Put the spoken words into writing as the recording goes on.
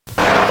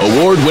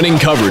Award-winning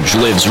coverage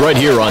lives right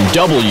here on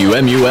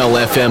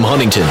WMUL-FM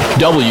Huntington,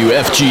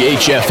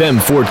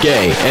 WFGH-FM Fort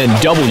Gay, and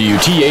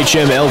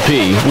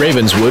WTHM-LP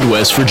Ravenswood,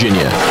 West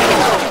Virginia.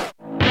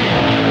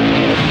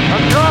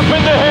 I'm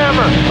dropping the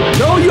hammer.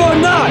 No, you're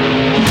not.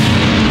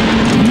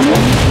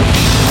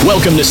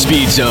 Welcome to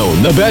Speed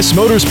Zone, the best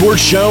motorsports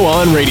show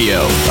on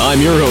radio. I'm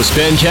your host,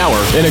 Ben Cower,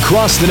 and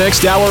across the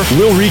next hour,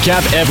 we'll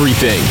recap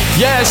everything.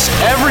 Yes,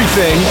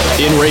 everything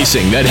in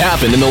racing that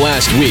happened in the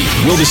last week.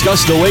 We'll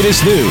discuss the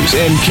latest news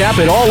and cap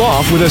it all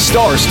off with a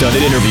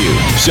star-studded interview.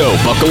 So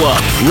buckle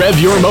up, rev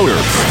your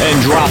motor,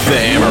 and drop the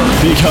hammer,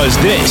 because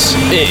this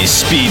is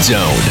Speed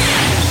Zone.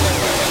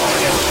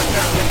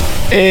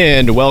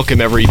 And welcome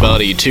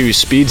everybody to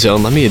Speed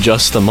Zone. Let me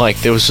adjust the mic.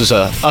 There was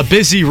a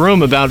busy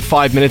room about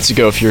 5 minutes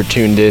ago if you're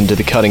tuned in to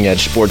the Cutting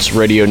Edge Sports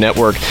Radio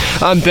Network.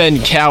 I'm Ben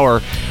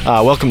Cower.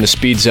 Welcome to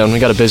Speed Zone. We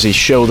got a busy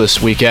show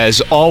this week as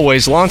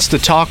always. Lots to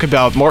talk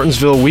about.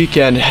 Martinsville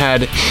weekend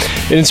it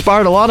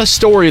inspired a lot of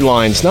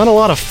storylines. Not a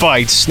lot of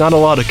fights, not a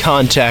lot of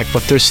contact,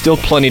 but there's still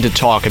plenty to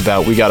talk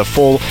about. We got a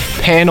full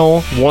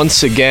panel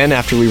once again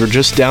after we were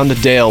just down to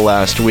Dale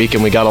last week,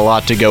 and we got a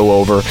lot to go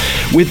over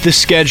with the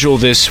schedule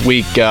this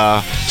week.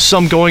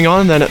 Some going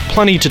on, and then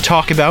plenty to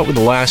talk about with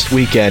the last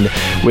weekend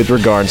with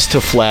regards to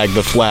Flag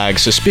the Flag.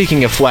 So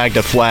speaking of Flag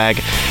to Flag,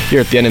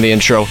 here at the end of the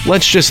intro,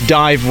 let's just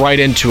dive right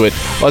into it.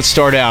 Let's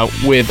start out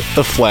with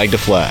the Flag to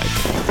Flag.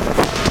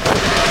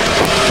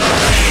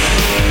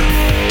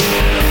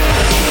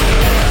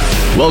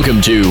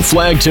 Welcome to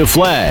Flag,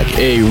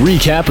 a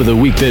recap of the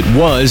week that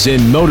was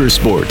in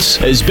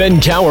motorsports, as Ben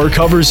Cower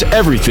covers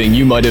everything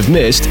you might have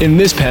missed in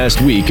this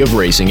past week of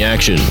racing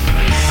action.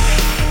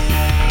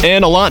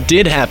 And a lot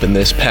did happen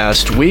this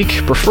past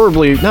week, but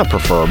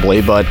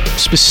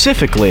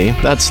specifically,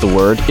 that's the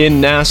word, in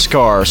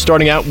NASCAR.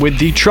 Starting out with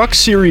the Truck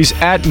Series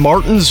at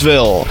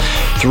Martinsville.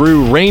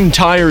 Through rain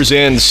tires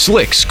and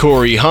slicks,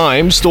 Corey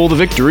Heim stole the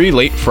victory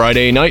late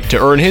Friday night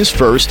to earn his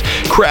first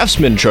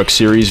Craftsman Truck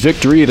Series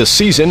victory of the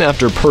season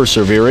after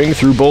persevering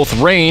through both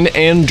rain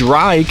and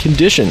dry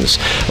conditions,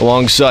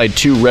 alongside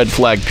 2 red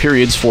flag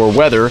periods for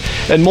weather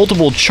and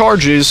multiple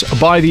charges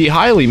by the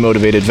highly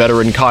motivated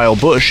veteran Kyle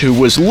Busch, who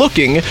was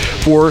looking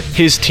for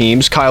his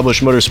team's, Kyle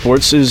Busch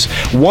Motorsports'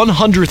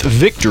 100th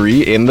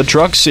victory in the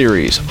Truck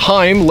Series.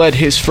 Heim led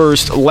his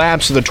first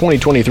laps of the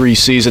 2023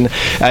 season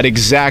at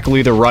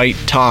exactly the right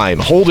time,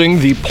 holding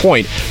the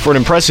point for an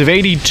impressive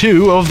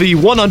 82 of the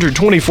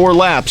 124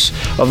 laps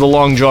of the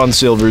Long John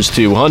Silver's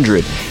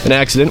 200. An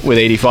accident with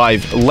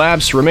 85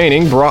 laps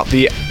remaining brought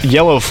the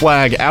yellow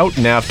flag out,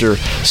 and after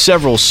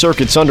several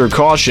circuits under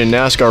caution,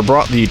 NASCAR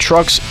brought the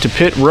trucks to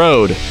pit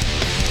road.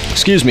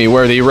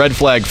 Where the red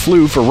flag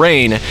flew for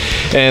rain,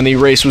 and the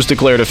race was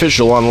declared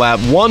official on lap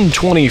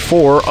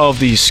 124 of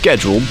the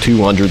scheduled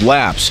 200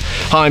 laps.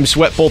 Heim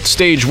swept both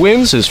stage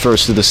wins, his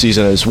first of the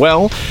season as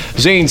well.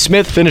 Zane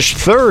Smith finished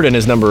third in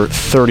his number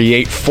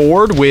 38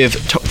 Ford, with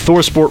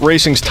ThorSport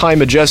Racing's Ty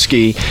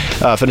Majeski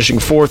finishing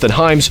fourth, and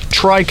Heim's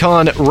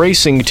Tricon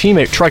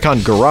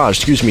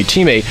Garage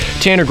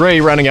teammate Tanner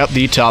Gray rounding out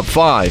the top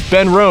 5.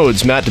 Ben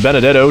Rhodes, Matt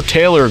DiBenedetto,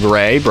 Taylor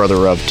Gray,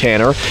 brother of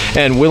Tanner,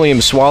 and William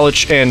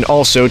Swalich, and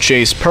also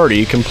Chase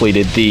Purdy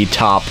completed the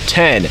top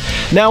 10.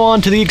 Now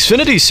on to the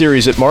Xfinity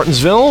Series at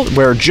Martinsville,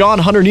 where John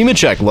Hunter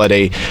Nemechek led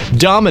a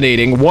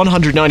dominating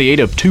 198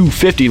 of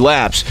 250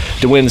 laps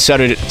to win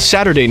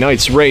Saturday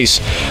night's race,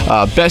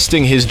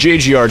 besting his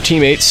JGR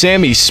teammate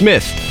Sammy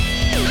Smith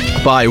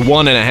by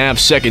 1.5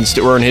 seconds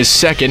to earn his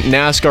second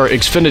NASCAR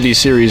Xfinity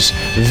Series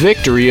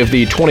victory of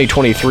the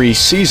 2023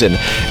 season,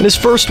 and his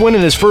first win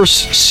in his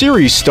first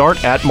series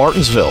start at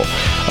Martinsville.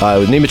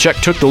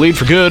 Nemechek took the lead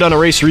for good on a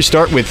race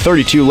restart with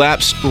 32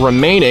 laps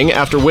remaining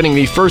after winning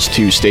the first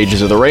 2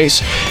 stages of the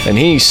race, and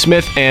he,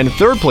 Smith, and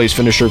third-place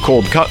finisher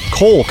Cole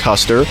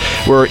Custer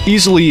were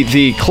easily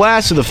the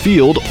class of the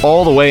field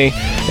all the way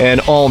and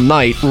all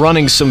night,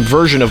 running some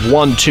version of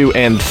 1, 2,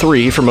 and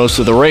 3 for most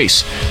of the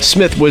race.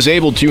 Smith was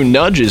able to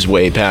nudge his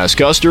way past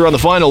Custer on the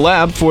final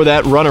lap for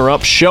that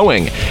runner-up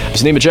showing.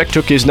 As Nemechek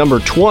took his number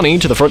 20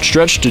 to the front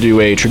stretch to do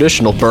a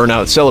traditional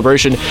burnout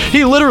celebration,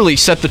 he literally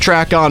set the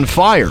track on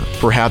fire,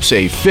 perhaps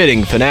a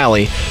fitting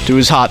finale to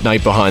his hot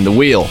night behind the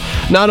wheel.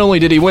 Not only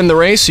did he win the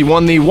race, he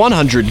won the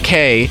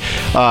 $100K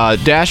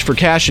Dash for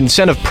Cash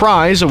incentive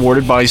prize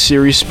awarded by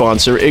series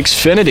sponsor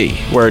Xfinity,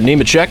 where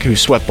Nemechek, who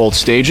swept both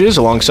stages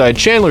alongside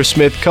Chandler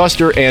Smith,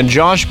 Custer, and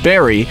Josh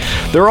Berry,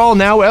 they're all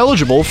now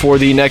eligible for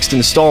the next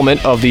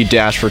installment of the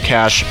Dash for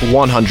Cash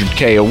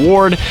 $100K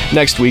award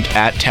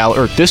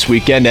this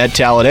weekend at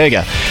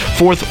Talladega.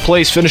 Fourth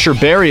place finisher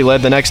Berry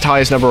led the next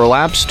highest number of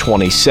laps,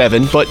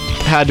 27, but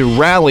had to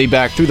rally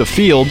back through the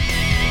field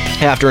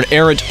after an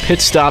errant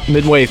pit stop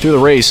midway through the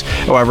race,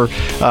 however,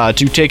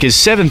 to take his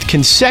 7th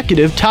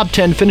consecutive top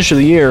 10 finish of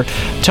the year,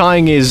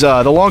 tying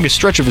the longest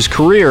stretch of his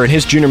career. And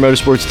his Junior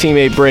Motorsports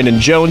teammate Brandon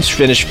Jones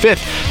finished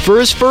 5th for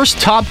his first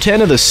top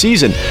 10 of the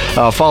season,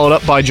 followed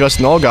up by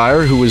Justin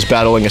Allgaier, who was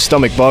battling a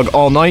stomach bug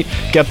all night,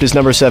 kept his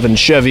number 7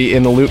 Chevy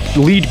in the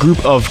lead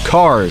group of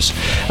cars.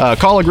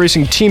 Colleague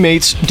Racing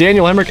teammates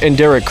Daniel Hemrick and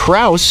Derek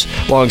Kraus,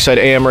 alongside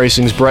AM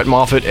Racing's Brett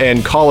Moffitt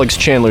and colleagues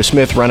Chandler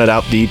Smith, rounded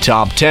out the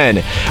top 10.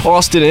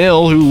 Austin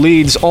Hill, who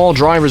leads all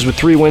drivers with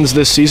 3 wins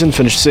this season,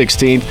 finished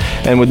 16th,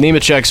 and with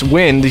Nemechek's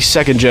win, the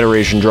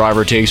second-generation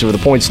driver takes over the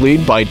points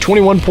lead by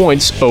 21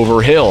 points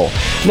over Hill.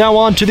 Now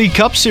on to the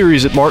Cup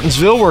Series at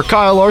Martinsville, where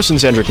Kyle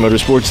Larson's Hendrick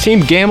Motorsports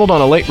team gambled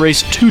on a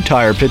late-race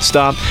 2-tire pit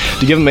stop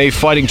to give him a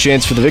fighting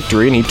chance for the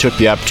victory, and he took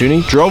the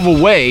opportunity, drove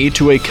away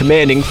to a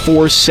commanding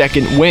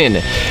 4-second win.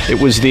 It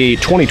was the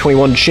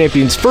 2021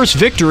 champion's first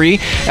victory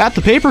at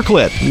the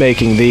paperclip,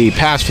 making the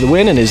pass for the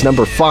win in his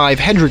number 5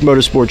 Hendrick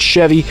Motorsports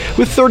Chevy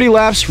with 30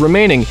 laps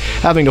remaining,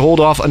 having to hold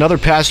off another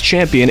past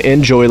champion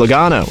in Joey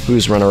Logano,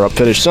 whose runner-up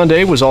finish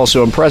Sunday was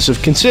also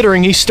impressive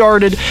considering he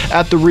started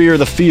at the rear of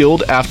the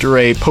field after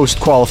a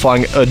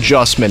post-qualifying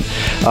adjustment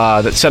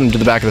that sent him to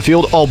the back of the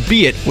field,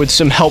 albeit with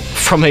some help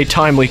from a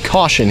timely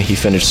caution. He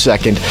finished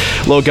 2nd.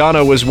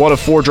 Logano was one of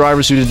 4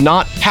 drivers who did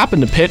not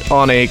happen to pit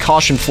on a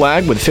caution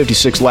flag with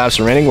 56 laps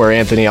remaining, where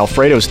Anthony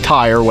Alfredo's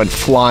tire went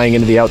flying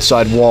into the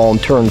outside wall in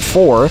turn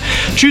 4,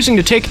 choosing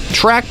to take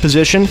track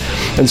position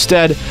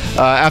instead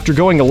after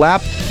going a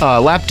lap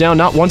down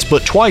not once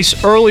but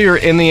twice earlier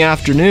in the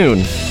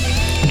afternoon.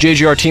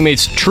 JGR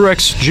teammates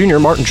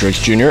Martin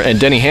Truex Jr. and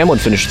Denny Hamlin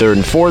finished 3rd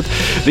and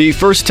 4th. The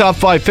first top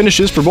 5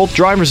 finishes for both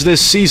drivers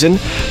this season.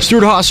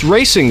 Stewart-Haas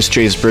Racing's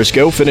Chase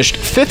Briscoe finished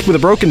 5th with a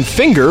broken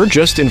finger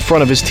just in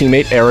front of his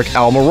teammate Eric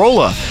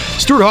Almirola.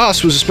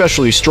 Stewart-Haas was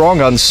especially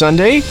strong on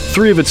Sunday.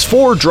 3 of its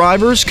 4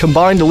 drivers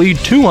combined to lead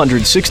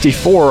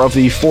 264 of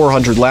the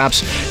 400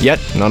 laps, yet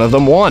none of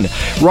them won.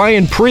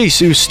 Ryan Preece,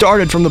 who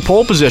started from the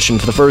pole position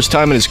for the first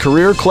time in his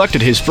career,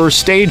 collected his first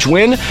stage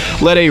win,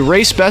 led a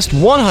race-best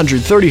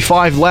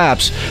 135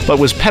 laps, but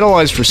was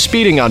penalized for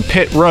speeding on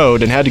pit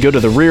road and had to go to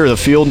the rear of the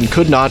field and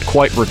could not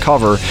quite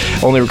recover,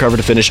 only recovered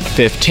to finish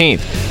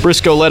 15th.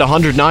 Briscoe led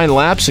 109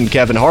 laps, and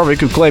Kevin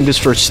Harvick, who claimed his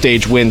first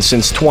stage win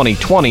since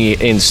 2020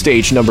 in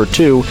stage number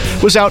 2,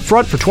 was out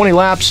front for 20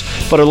 laps,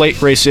 but a late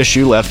race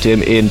issue left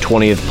him in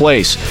 20th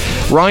place.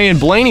 Ryan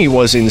Blaney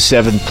was in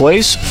 7th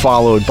place,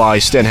 followed by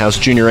Stenhouse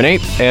Jr. in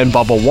 8th, and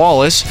Bubba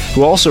Wallace,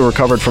 who also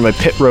recovered from a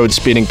pit road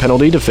speeding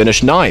penalty, to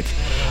finish 9th.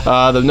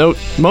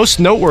 The most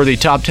noteworthy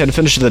top 10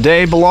 finish of the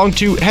day belonged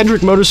to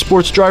Hendrick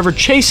Motorsports driver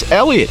Chase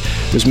Elliott,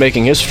 who's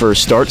making his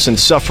first start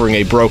since suffering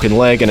a broken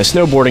leg in a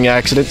snowboarding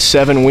accident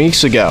 7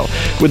 weeks ago.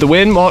 With the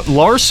win,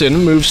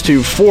 Larson moves to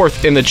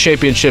 4th in the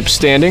championship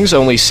standings,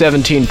 only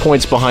 17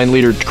 points behind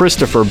leader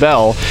Christopher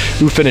Bell,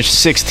 who finished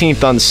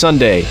 16th on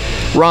Sunday.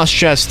 Ross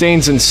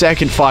Chastain's in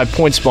 2nd, 5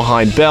 points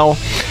behind Bell,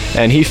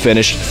 and he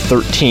finished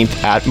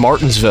 13th at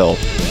Martinsville.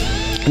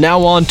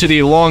 Now on to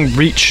the Long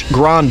Beach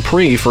Grand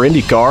Prix for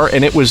IndyCar,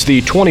 and it was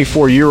the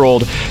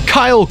 24-year-old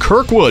Kyle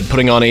Kirkwood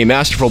putting on a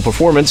masterful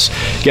performance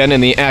again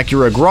in the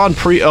Acura Grand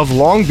Prix of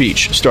Long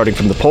Beach, starting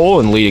from the pole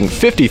and leading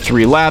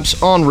 53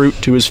 laps en route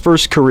to his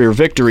first career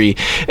victory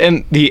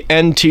in the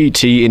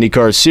NTT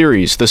IndyCar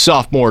Series. The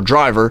sophomore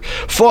driver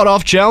fought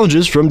off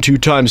challenges from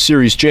 2-time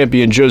series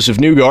champion Joseph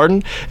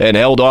Newgarden and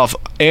held off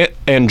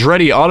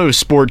Andretti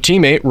Autosport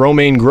teammate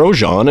Romain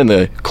Grosjean in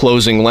the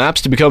closing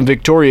laps to become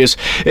victorious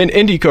in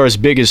IndyCar's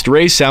biggest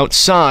race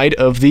outside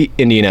of the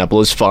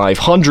Indianapolis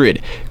 500.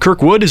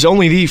 Kirkwood is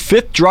only the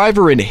 5th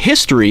driver in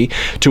history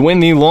to win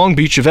the Long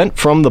Beach event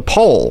from the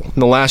pole.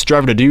 The last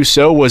driver to do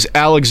so was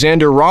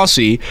Alexander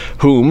Rossi,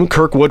 whom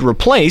Kirkwood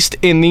replaced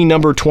in the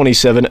number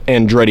 27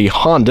 Andretti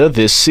Honda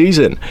this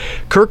season.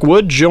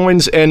 Kirkwood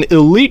joins an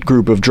elite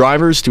group of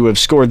drivers to have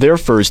scored their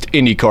first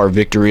IndyCar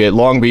victory at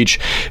Long Beach,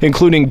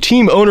 including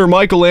team owner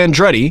Michael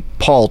Andretti,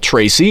 Paul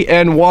Tracy,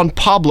 and Juan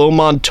Pablo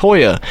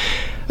Montoya.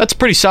 That's a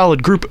pretty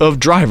solid group of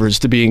drivers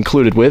to be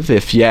included with,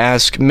 if you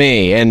ask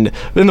me. And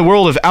in the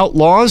world of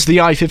outlaws, the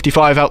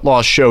I-55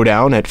 Outlaw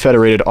Showdown at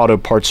Federated Auto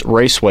Parts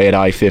Raceway at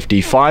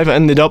I-55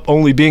 ended up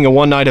only being a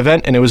one-night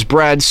event, and it was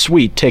Brad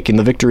Sweet taking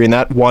the victory in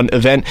that one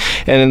event.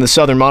 And in the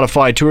Southern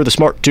Modified Tour, the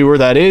Smart Tour,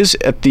 that is,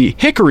 at the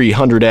Hickory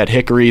 100 at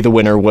Hickory, the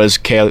winner was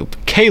Caleb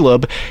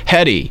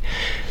Heddy.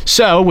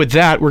 So, with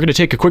that, we're going to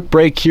take a quick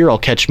break here. I'll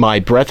catch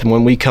my breath, and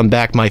when we come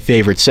back, my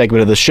favorite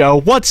segment of the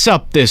show, What's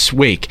Up This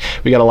Week?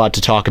 We got a lot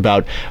to talk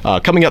about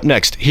coming up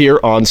next here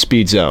on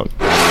Speed Zone.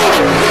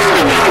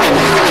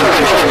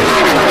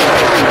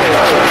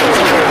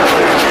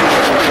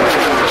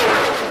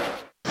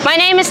 My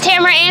name is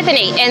Tamara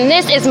Anthony, and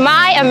this is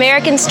my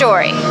American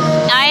story.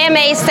 I am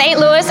a St.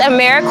 Louis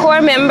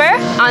AmeriCorps member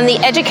on the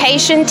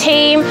education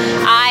team.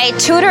 I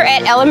tutor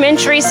at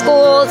elementary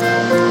schools.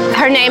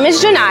 Her name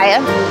is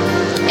Janiyah.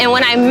 And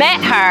when I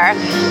met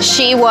her,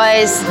 she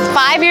was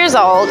 5 years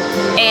old,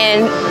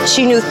 and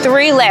she knew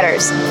 3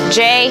 letters,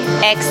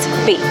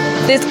 JXB.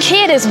 this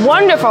kid is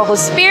wonderful. Her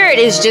spirit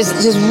is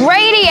just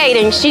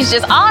radiating. She's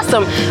just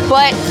awesome.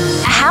 But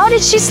how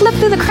did she slip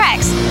through the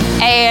cracks?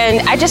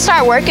 And I just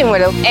started working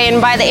with her.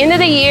 And by the end of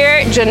the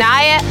year,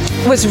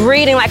 Janiyah was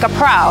reading like a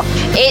pro.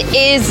 It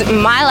is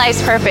my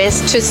life's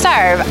purpose to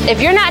serve. If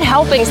you're not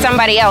helping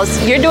somebody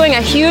else, you're doing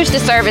a huge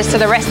disservice to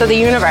the rest of the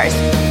universe.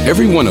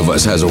 Every one of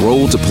us has a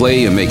role to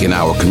play in making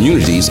our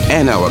communities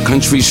and our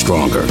country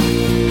stronger.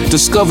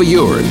 Discover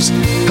yours.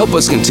 Help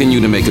us continue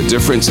to make a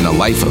difference in the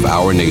life of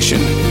our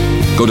nation.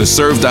 Go to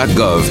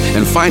serve.gov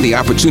and find the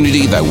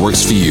opportunity that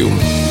works for you.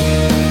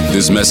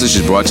 This message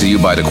is brought to you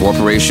by the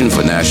Corporation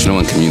for National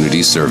and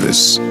Community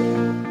Service.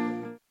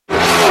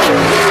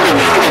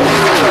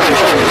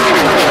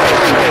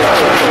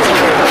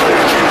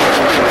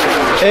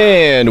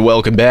 And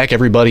welcome back,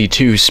 everybody,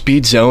 to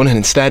Speed Zone, and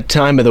it's that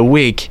time of the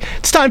week.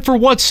 It's time for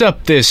What's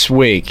Up This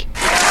Week.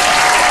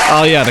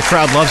 Oh yeah, the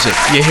crowd loves it.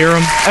 You hear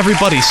them?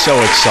 Everybody's so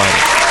excited.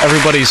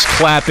 Everybody's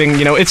clapping.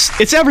 You know,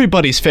 it's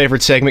everybody's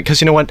favorite segment because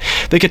you know what?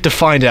 They get to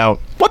find out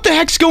what the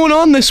heck's going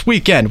on this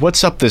weekend.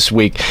 What's up this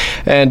week?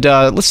 And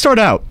let's start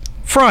out.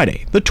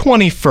 Friday, the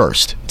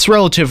 21st. It's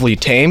relatively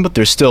tame, but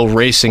there's still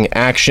racing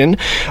action.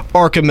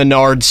 ARCA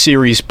Menard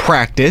Series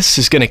practice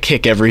is going to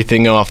kick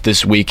everything off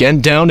this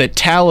weekend down at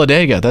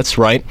Talladega. That's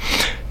right.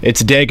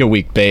 It's Dega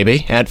Week,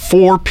 baby, at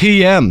 4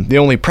 p.m. The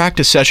only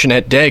practice session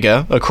at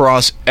Dega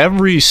across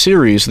every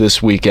series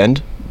this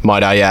weekend,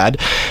 might I add.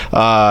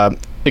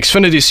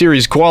 Xfinity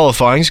Series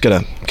qualifying is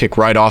going to kick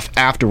right off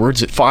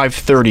afterwards at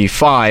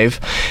 5:35.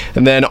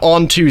 And then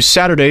on to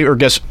Saturday, or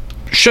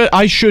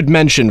I should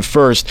mention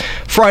first,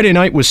 Friday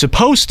night was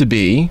supposed to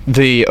be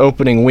the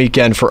opening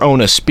weekend for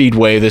Ona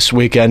Speedway this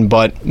weekend,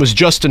 but was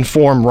just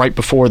informed right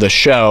before the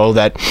show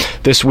that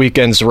this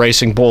weekend's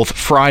racing both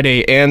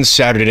Friday and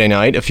Saturday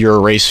night. If you're a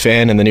race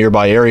fan in the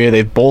nearby area,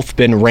 they've both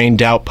been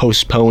rained out,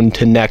 postponed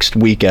to next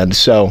weekend.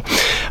 So,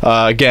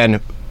 again,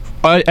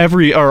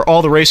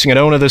 all the racing at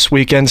Ona this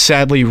weekend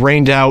sadly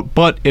rained out,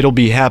 but it'll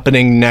be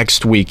happening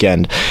next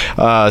weekend.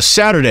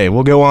 Saturday,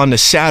 we'll go on to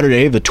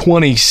Saturday, the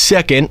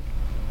 22nd.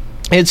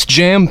 It's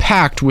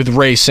jam-packed with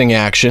racing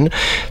action,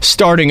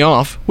 starting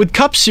off with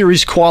Cup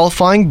Series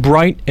qualifying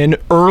bright and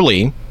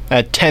early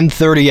at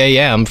 10:30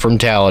 a.m. from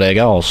Talladega,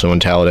 also in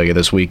Talladega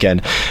this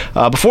weekend,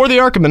 before the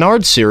ARCA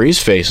Menard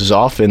Series faces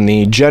off in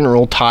the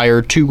General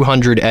Tire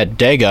 200 at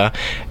Dega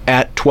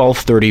at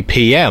 12:30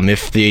 p.m.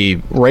 If the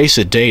race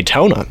at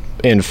Daytona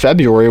in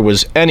February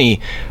was any,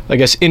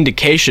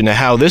 indication of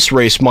how this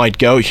race might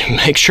go, you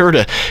make sure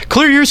to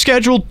clear your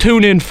schedule,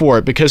 tune in for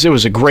it, because it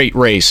was a great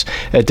race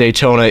at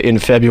Daytona in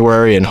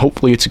February, and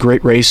hopefully it's a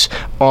great race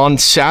on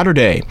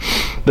Saturday.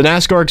 The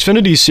NASCAR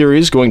Xfinity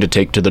Series going to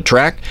take to the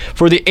track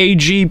for the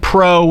AG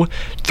Pro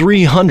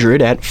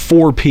 300 at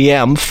 4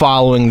 p.m.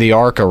 following the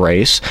ARCA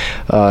race.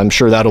 I'm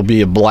sure that'll be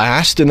a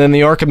blast. And then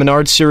the ARCA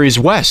Menard Series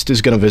West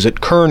is going to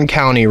visit Kern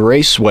County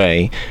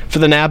Raceway for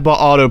the NABBA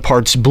Auto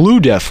Parts Blue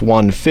Def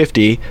 150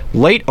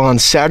 late on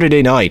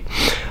Saturday night.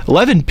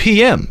 11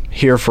 p.m.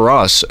 here for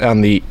us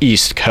on the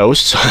East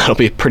Coast, so that'll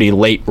be a pretty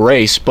late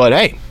race, but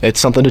hey, it's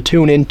something to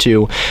tune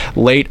into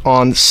late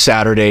on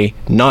Saturday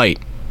night.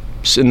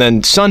 And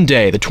then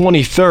Sunday, the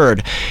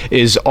 23rd,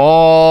 is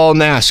all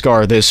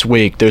NASCAR this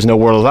week. There's no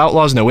World of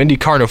Outlaws, no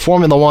IndyCar, no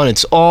Formula One.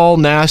 It's all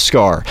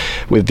NASCAR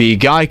with the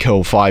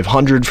Geico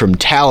 500 from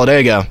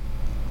Talladega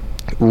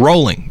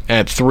rolling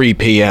at 3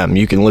 p.m.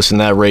 You can listen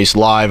to that race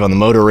live on the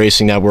Motor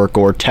Racing Network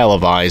or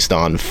televised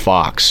on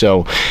Fox.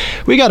 So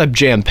we got a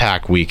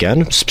jam-packed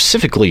weekend,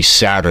 specifically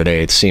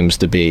Saturday it seems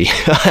to be.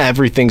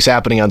 Everything's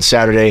happening on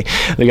Saturday.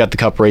 They got the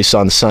Cup race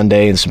on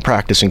Sunday and some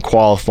practice and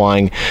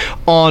qualifying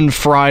on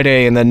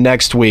Friday. And then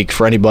next week,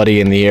 for anybody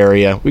in the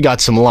area, we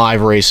got some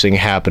live racing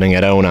happening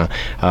at Ona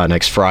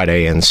next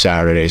Friday and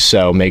Saturday.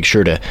 So make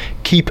sure to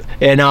keep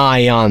an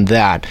eye on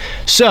that.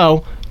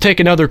 So take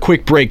another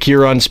quick break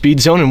here on Speed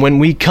Zone, and when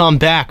we come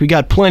back, we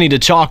got plenty to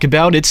talk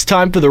about. It's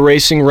time for the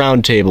Racing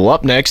Roundtable,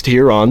 up next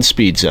here on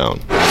Speed Zone.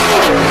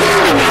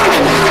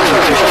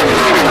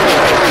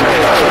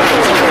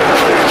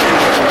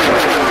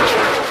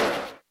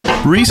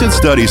 Recent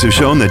studies have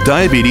shown that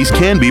diabetes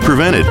can be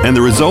prevented, and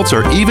the results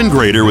are even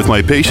greater with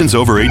my patients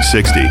over age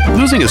 60.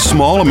 Losing a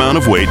small amount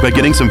of weight by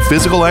getting some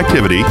physical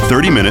activity,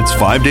 30 minutes,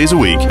 5 days a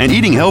week, and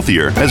eating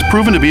healthier has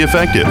proven to be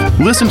effective.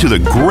 Listen to the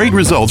great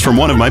results from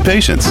one of my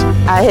patients.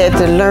 I had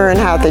to learn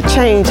how to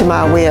change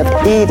my way of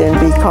eating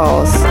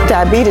because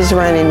diabetes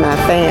ran in my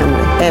family,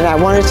 and I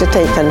wanted to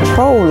take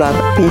control of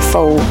it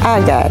before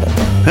I got it.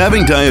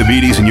 Having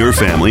diabetes in your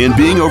family and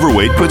being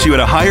overweight puts you at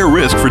a higher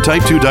risk for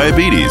type 2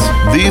 diabetes.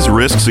 These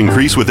risks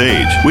increase with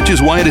age, which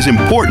is why it is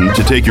important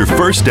to take your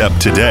first step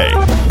today.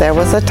 There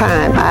was a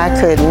time I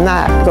could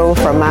not go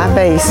from my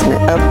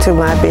basement up to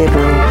my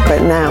bedroom,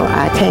 but now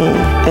I can,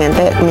 and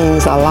that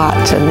means a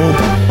lot to me.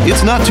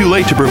 It's not too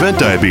late to prevent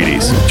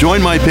diabetes.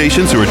 Join my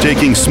patients who are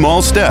taking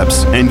small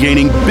steps and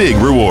gaining big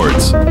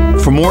rewards.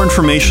 For more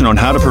information on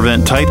how to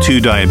prevent type 2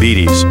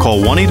 diabetes,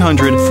 call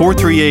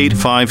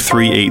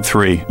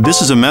 1-800-438-5383.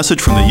 This is a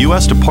message from the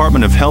U.S.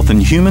 Department of Health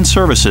and Human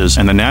Services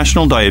and the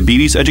National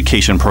Diabetes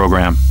Education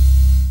Program.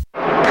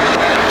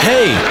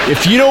 Hey,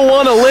 if you don't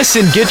want to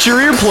listen, get your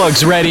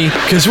earplugs ready,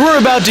 because we're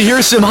about to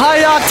hear some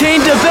high-octane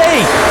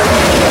debate.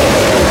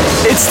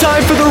 It's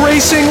time for the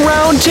Racing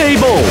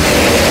Roundtable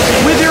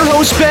with your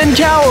host Ben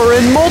Cower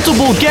and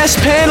multiple guest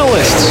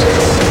panelists.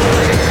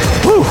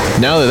 Whew,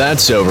 now that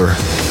that's over,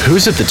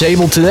 who's at the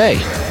table today?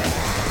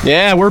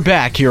 Yeah, we're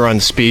back here on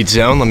Speed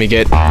Zone. Let me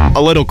get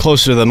a little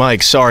closer to the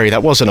mic. Sorry,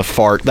 that wasn't a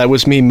fart. That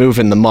was me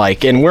moving the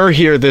mic. And we're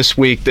here this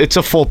week. It's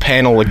a full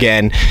panel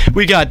again.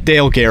 We got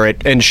Dale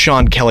Garrett and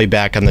Sean Kelly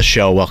back on the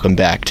show. Welcome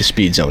back to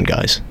Speed Zone,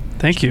 guys.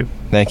 Thank you.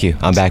 Thank you.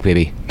 I'm back,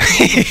 baby.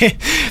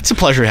 It's a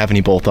pleasure having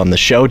you both on the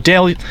show.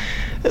 Dale, a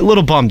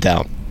little bummed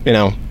out. You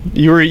know,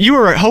 you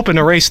were hoping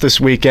to race this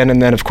weekend,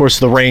 and then, of course,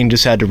 the rain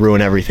just had to ruin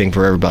everything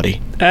for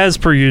everybody. As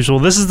per usual,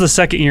 this is the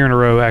second year in a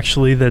row,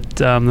 actually, that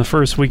the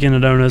first weekend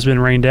of Dona has been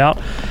rained out.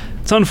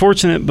 It's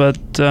unfortunate, but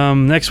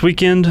next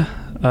weekend,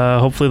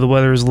 hopefully the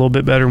weather is a little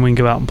bit better and we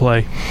can go out and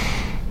play.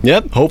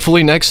 Yep,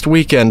 hopefully next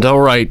weekend.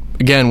 All right.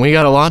 Again, we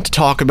got a lot to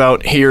talk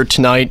about here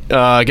tonight.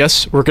 I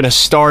guess we're going to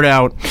start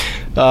out...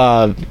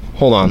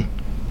 hold on.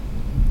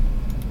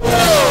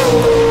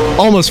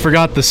 Almost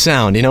forgot the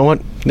sound. You know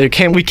what? We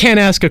can't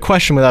ask a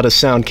question without a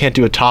sound, can't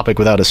do a topic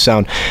without a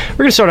sound. We're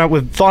going to start out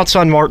with thoughts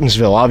on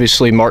Martinsville.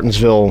 Obviously,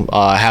 Martinsville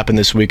happened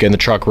this weekend, the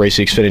truck race,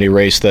 the Xfinity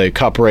race, the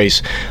Cup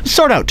race. Let's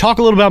start out. Talk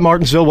a little about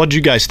Martinsville. What did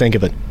you guys think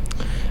of it?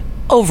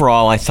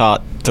 Overall, I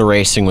thought the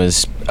racing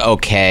was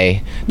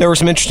okay. There were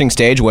some interesting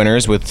stage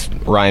winners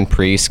with Ryan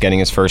Preece getting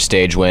his first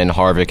stage win,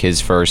 Harvick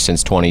his first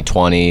since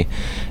 2020,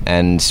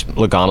 and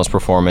Logano's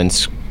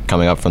performance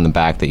coming up from the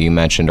back that you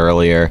mentioned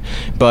earlier.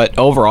 But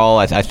overall,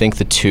 I think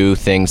the two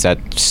things that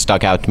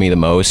stuck out to me the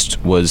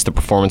most was the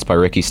performance by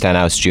Ricky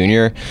Stenhouse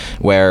Jr.,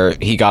 where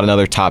he got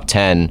another top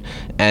 10,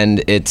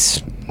 and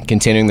it's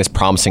continuing this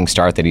promising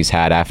start that he's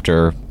had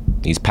after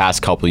these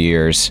past couple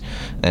years,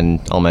 and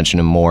I'll mention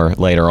him more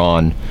later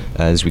on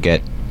as we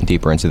get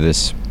deeper into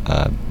this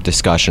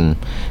discussion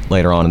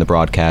later on in the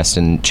broadcast.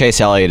 And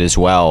Chase Elliott as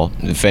well,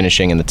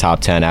 finishing in the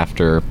top 10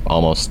 after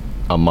almost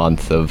a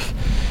month of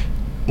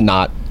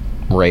not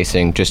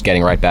racing, just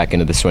getting right back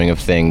into the swing of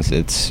things.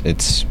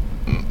 It's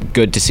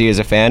good to see as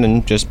a fan,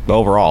 and just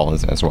overall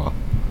as well.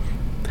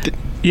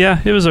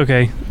 Yeah, it was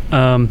okay.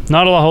 Not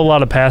a whole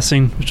lot of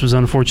passing, which was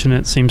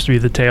unfortunate. Seems to be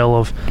the tale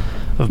of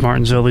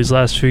Martinsville these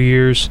last few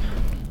years.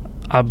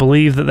 I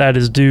believe that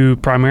is due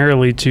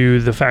primarily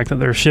to the fact that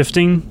they're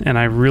shifting, and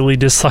I really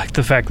dislike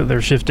the fact that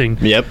they're shifting.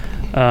 Yep.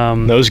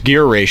 Those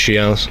gear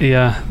ratios.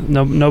 Yeah,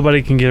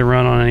 nobody can get a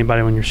run on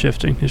anybody when you're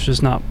shifting. It's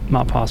just not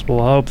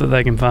possible. I hope that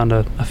they can find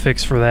a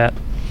fix for that.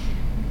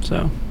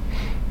 So.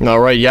 All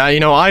right. Yeah. You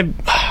know, I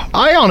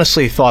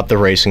honestly thought the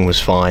racing was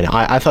fine.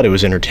 I thought it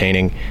was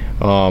entertaining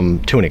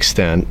to an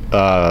extent,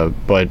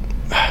 but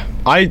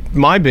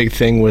my big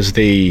thing was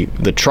the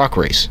truck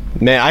race.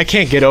 Man, I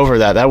can't get over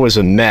that. That was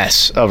a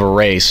mess of a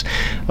race.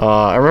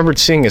 I remembered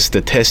seeing a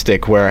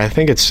statistic where I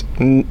think it's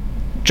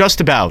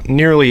just about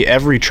nearly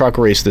every truck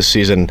race this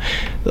season,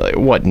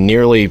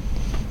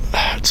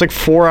 it's like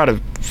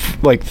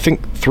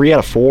 3 out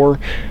of 4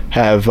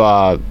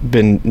 have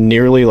been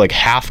nearly like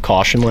half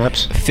caution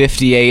laps.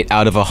 58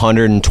 out of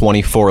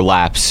 124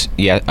 laps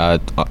in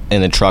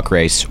the truck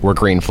race were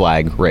green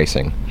flag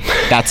racing.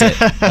 That's it.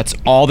 That's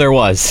all there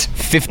was.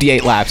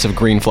 58 laps of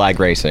green flag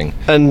racing.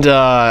 And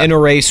in a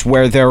race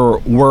where there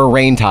were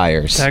rain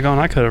tires. Daggone,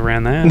 I could have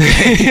ran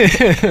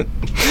that.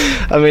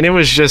 I mean, it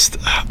was just,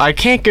 I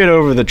can't get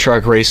over the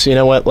truck race. You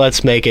know what?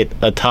 Let's make it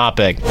a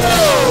topic.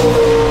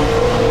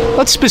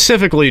 Let's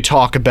specifically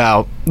talk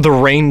about the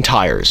rain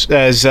tires,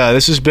 as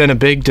this has been a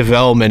big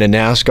development in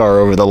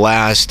NASCAR over the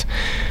last,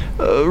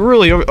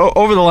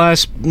 over the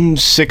last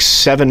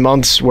 6-7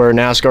 months, where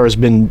NASCAR has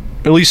been,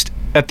 at least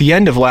at the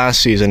end of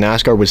last season,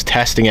 NASCAR was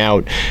testing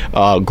out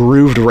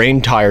grooved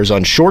rain tires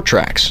on short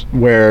tracks,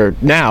 where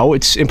now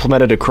it's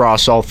implemented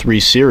across all 3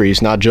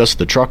 series, not just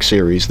the truck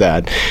series,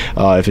 that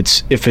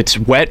if it's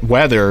wet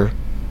weather,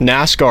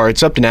 NASCAR,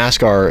 it's up to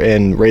NASCAR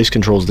and race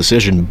control's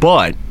decision,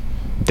 but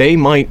they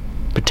might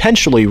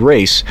potentially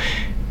race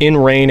in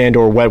rain and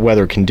or wet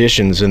weather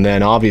conditions. And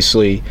then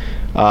obviously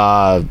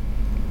it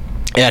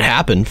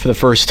happened for the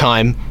first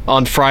time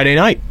on Friday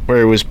night,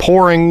 where it was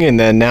pouring, and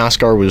then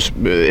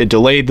NASCAR it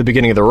delayed the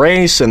beginning of the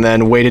race and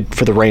then waited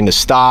for the rain to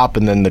stop,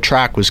 and then the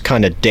track was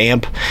kind of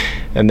damp,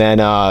 and then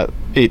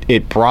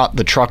it brought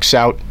the trucks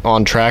out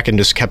on track and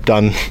just kept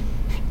on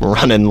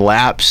running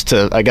laps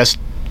to, I guess,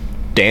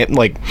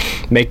 make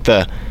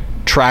the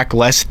track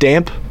less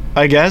damp,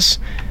 I guess.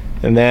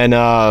 And then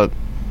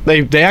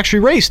they actually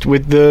raced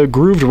with the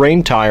grooved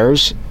rain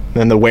tires,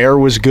 and the wear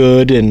was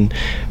good, and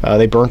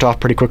they burnt off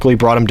pretty quickly,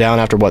 brought them down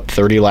after,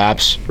 30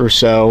 laps or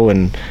so,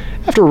 and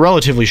after a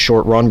relatively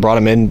short run, brought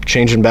them in,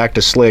 changed them back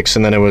to slicks,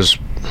 and then it was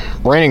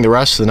raining the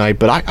rest of the night.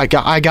 But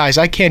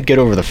I can't get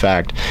over the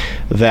fact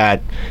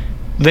that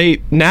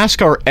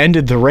NASCAR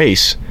ended the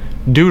race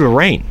due to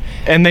rain,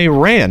 and they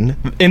ran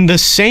in the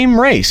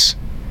same race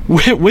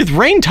with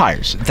rain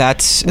tires.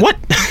 That's what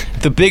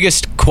the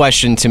biggest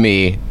question to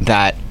me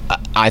that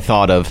I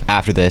thought of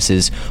after this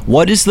is,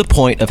 what is the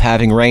point of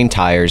having rain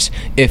tires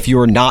if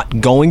you're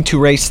not going to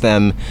race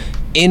them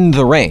in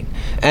the rain?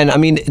 And I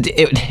mean,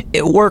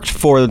 it worked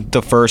for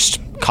the first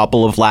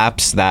couple of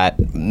laps that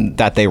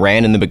they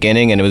ran in the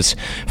beginning, and it was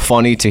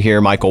funny to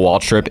hear Michael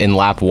Waltrip in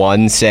lap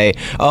 1 say,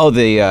 "Oh,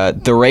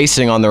 the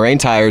racing on the rain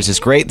tires is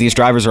great. These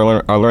drivers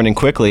are learning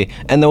quickly,"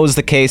 and that was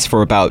the case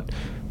for about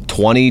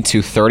 20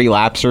 to 30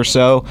 laps or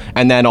so,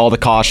 and then all the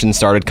cautions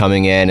started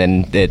coming in,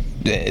 and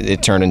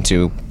it turned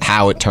into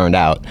how it turned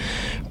out.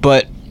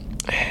 But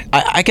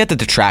I get that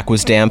the track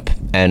was damp,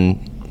 and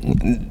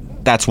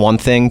that's one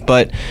thing,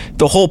 but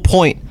the whole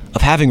point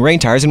of having rain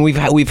tires, and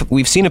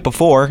we've seen it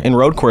before in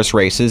road course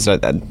races.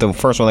 The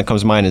first one that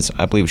comes to mind is,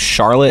 I believe,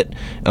 Charlotte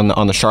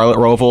on the Charlotte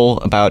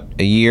Roval about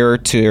a year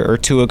or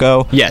two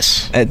ago.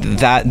 Yes,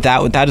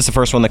 that is the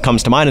first one that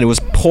comes to mind, and it was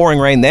pouring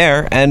rain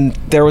there, and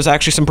there was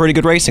actually some pretty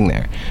good racing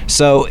there.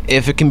 So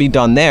if it can be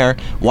done there,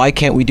 why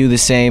can't we do the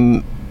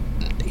same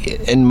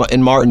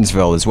in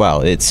Martinsville as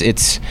well?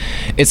 It's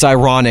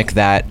ironic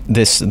that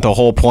the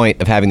whole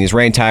point of having these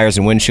rain tires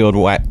and windshield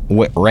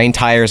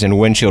wipers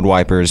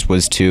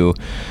was to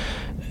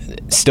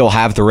still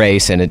have the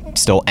race, and it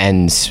still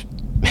ends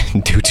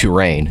due to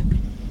rain.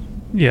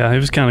 Yeah, it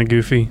was kind of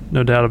goofy,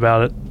 no doubt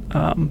about it.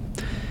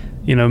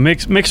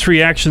 Mixed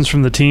reactions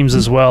from the teams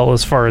as well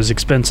as far as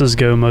expenses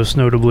go. Most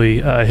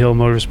notably, Hill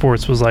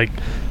Motorsports was like,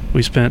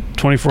 we spent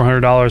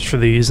 $2,400 for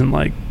these and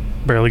like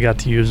barely got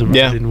to use them.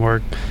 Yeah. It didn't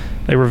work.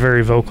 They were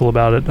very vocal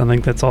about it. I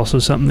think that's also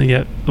something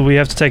that we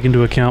have to take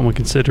into account when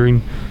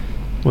considering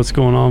what's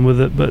going on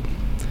with it. But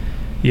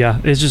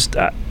yeah, it's just,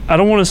 I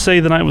don't want to say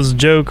the night was a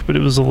joke, but it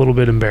was a little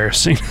bit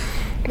embarrassing.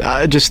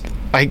 It just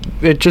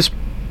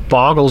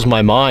boggles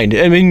my mind.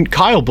 I mean,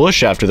 Kyle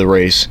Busch after the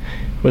race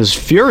was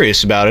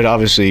furious about it.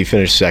 Obviously, he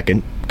finished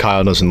second.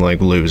 Kyle doesn't like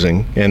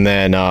losing. And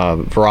then,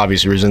 for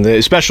obvious reasons,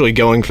 especially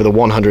going for the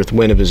 100th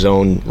win of his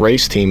own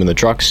race team in the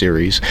Truck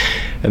Series.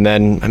 And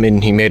then, I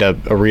mean, he made a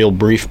real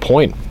brief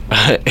point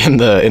in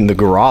the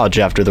garage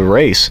after the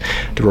race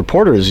to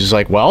reporters. He's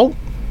like, well,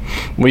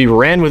 we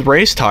ran with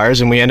race tires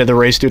and we ended the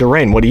race due to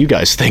rain. What do you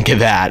guys think of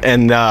that?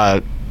 And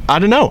I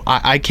don't know.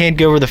 I can't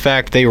get over the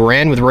fact they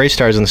ran with race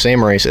tires in the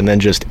same race and then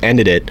just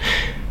ended it.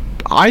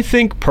 I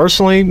think,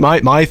 personally,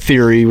 my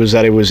theory was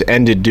that it was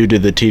ended due to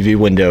the TV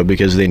window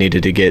because they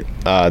needed to get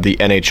the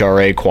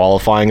NHRA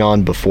qualifying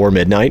on before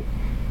midnight.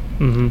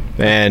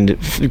 Mm-hmm. And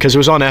because it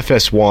was on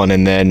FS1,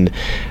 and then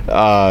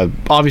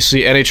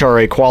obviously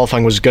NHRA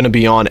qualifying was going to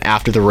be on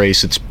after the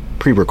race. It's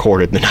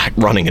pre-recorded. They're not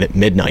running it at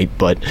midnight,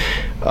 but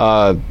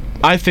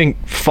I think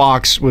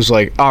Fox was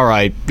like, all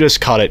right,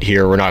 just cut it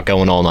here. We're not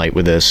going all night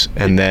with this.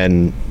 And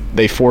then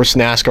they forced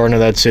NASCAR into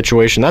that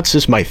situation. That's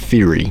just my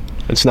theory.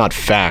 It's not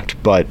fact,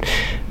 but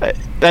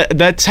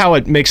that's how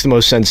it makes the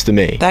most sense to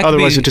me.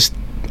 Otherwise,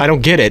 I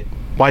don't get it.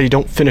 Why you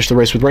don't finish the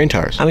race with rain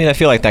tires? I mean, I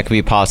feel like that could be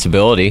a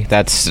possibility.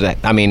 It's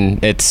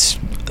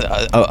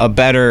a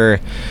better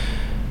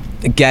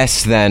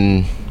guess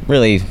than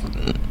really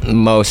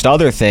most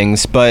other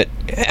things. But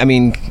I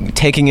mean,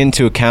 taking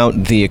into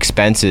account the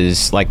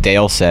expenses, like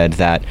Dale said,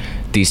 that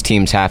these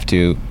teams have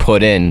to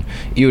put in,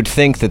 you would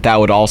think that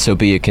would also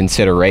be a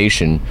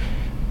consideration,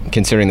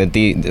 considering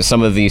that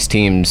some of these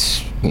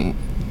teams, it's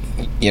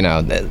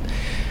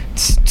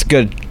a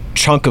good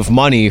chunk of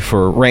money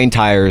for rain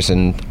tires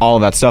and all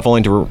of that stuff,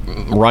 only to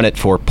run it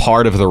for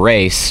part of the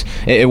race.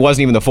 It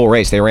wasn't even the full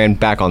race. They ran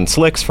back on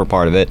slicks for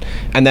part of it,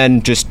 and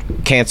then just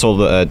call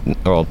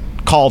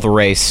the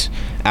race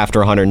after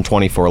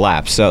 124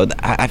 laps. So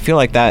I feel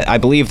like I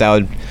believe that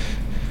would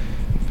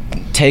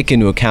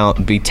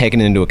be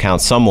taken into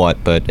account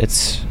somewhat, but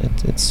it's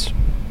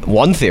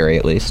one theory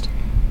at least.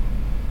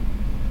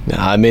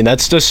 I mean,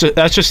 that's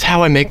just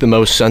how I make the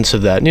most sense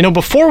of that.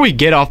 Before we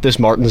get off this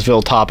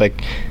Martinsville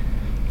topic,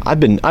 I've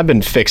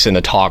been fixing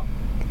to talk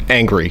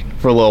angry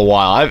for a little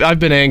while. I've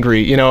been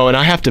angry, and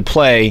I have to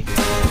play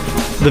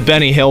the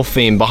Benny Hill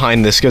theme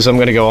behind this because I'm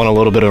going to go on a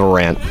little bit of a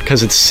rant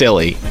because it's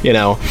silly,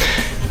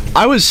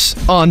 I was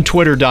on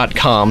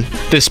Twitter.com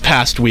this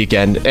past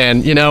weekend,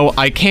 and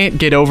I can't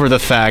get over the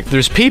fact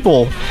there's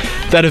people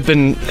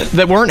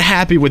that weren't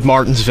happy with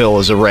Martinsville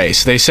as a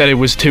race. They said it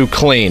was too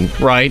clean,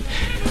 right?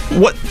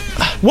 What?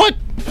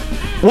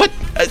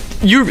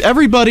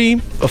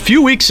 Everybody a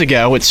few weeks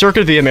ago at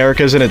Circuit of the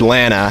Americas in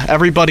Atlanta,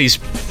 everybody's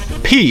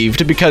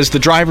peeved because the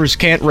drivers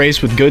can't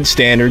race with good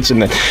standards,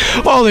 and then,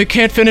 they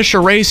can't finish a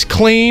race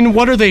clean.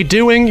 What are they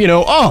doing?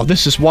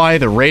 This is why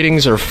the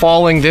ratings are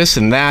falling, this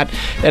and that.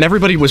 And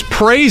everybody was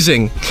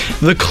praising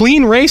the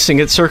clean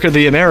racing at Circuit of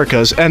the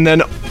Americas, and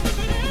then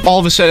all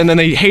of a sudden,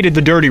 they hated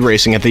the dirty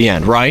racing at the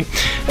end, right?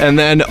 And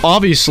then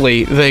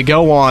obviously they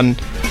go on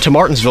to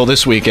Martinsville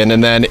this weekend,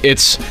 and then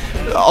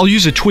I'll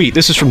use a tweet.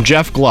 This is from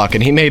Jeff Gluck,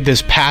 and he made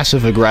this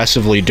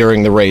passive-aggressively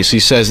during the race. He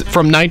says,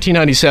 from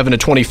 1997 to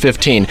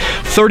 2015,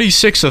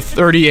 36 of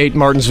 38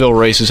 Martinsville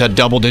races had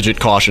double-digit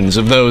cautions.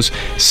 Of those,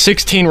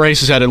 16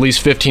 races had at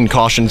least 15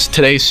 cautions.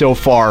 Today, so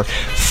far,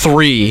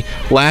 3.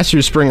 Last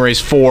year's spring race,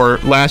 4.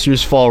 Last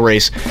year's fall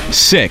race,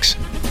 6.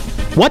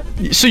 What?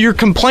 So you're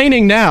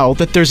complaining now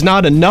that there's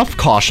not enough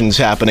cautions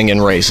happening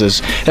in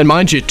races, and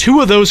mind you,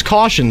 2 of those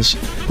cautions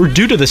were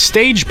due to the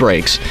stage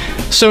breaks.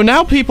 So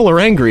now people are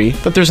angry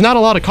that there's not a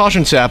lot of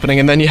cautions happening,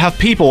 and then you have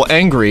people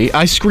angry.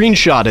 I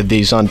screenshotted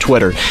these on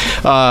Twitter.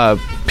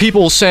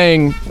 People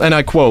saying, and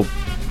I quote,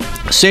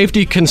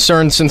 "Safety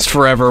concerns since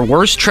forever,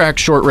 worst track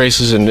short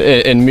races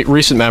in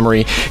recent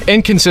memory,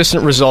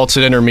 inconsistent results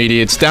at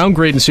intermediates,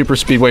 downgrade in super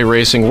speedway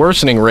racing,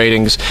 worsening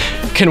ratings.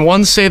 Can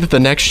one say that the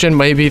next gen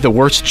may be the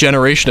worst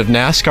generation of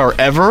NASCAR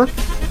ever?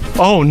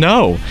 Oh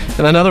no."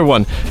 And another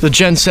one, "The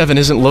Gen 7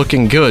 isn't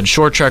looking good.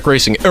 Short track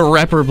racing,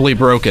 irreparably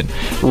broken.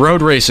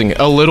 Road racing,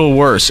 a little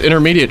worse.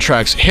 Intermediate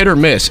tracks, hit or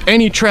miss.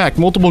 Any track,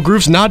 multiple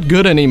grooves, not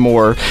good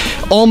anymore.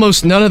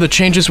 Almost none of the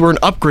changes were an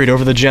upgrade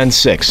over the Gen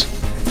 6.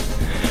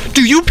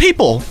 Do you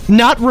people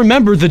not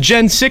remember the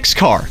Gen 6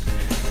 car?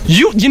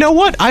 You know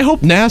what? I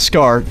hope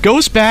NASCAR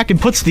goes back and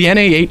puts the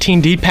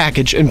NA18D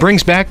package and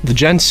brings back the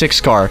Gen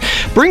 6 car.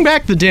 Bring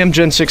back the damn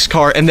Gen 6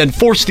 car and then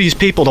force these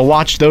people to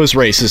watch those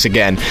races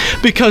again.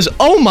 Because,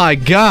 oh my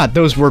God,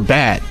 those were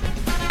bad.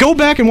 Go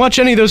back and watch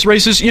any of those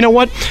races. You know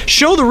what?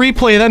 Show the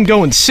replay of them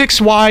going 6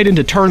 wide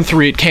into turn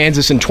 3 at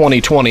Kansas in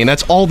 2020, and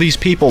that's all these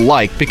people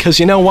like. Because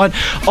you know what?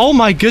 Oh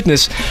my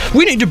goodness,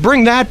 we need to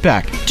bring that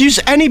back. Does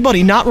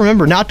anybody not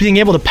remember not being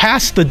able to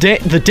pass the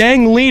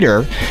dang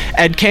leader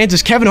at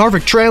Kansas? Kevin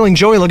Harvick trailing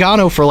Joey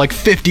Logano for like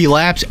 50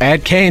 laps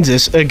at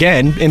Kansas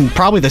again in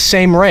probably the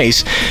same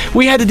race.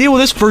 We had to deal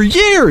with this for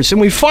years,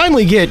 and we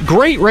finally get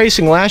great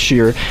racing last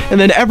year, and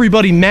then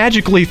everybody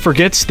magically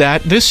forgets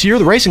that this year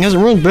the racing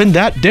hasn't really been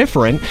that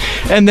different.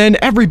 And then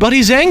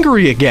everybody's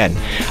angry again.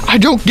 I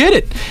don't get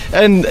it.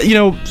 And, you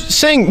know,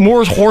 saying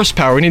more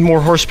horsepower, we need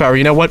more horsepower,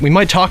 you know what? We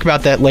might talk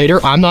about that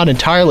later. I'm not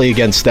entirely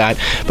against that.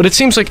 But it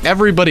seems like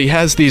everybody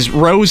has these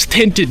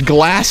rose-tinted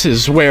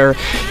glasses where,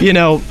 you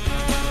know,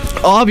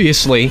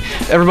 obviously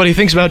everybody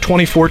thinks about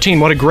 2014.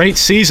 What a great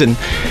season.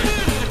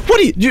 What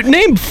do you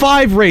name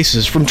 5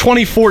 races from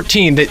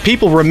 2014 that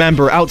people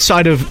remember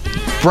outside of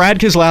Brad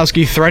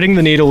Keselowski threading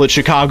the needle at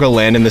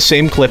Chicagoland in the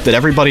same clip that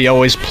everybody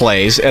always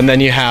plays, and then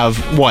you have,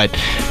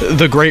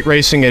 the great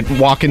racing at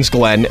Watkins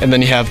Glen, and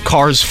then you have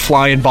cars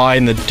flying by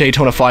in the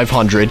Daytona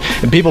 500,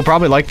 and people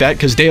probably like that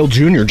because Dale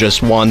Jr.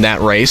 just won that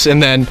race,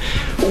 and then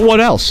what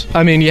else?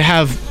 I mean, you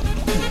have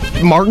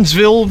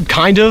Martinsville,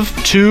 kind of,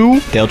 too.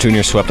 Dale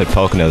Jr. swept at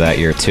Pocono that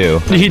year, too.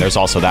 There's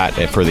also that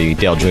for the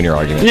Dale Jr.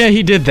 argument. Yeah,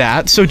 he did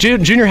that. So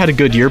Jr. had a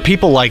good year.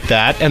 People like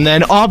that. And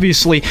then,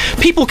 obviously,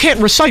 people can't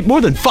recite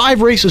more than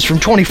 5 races from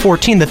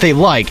 2014 that they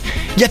like,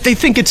 yet they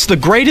think it's the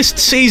greatest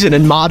season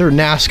in modern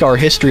NASCAR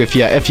history if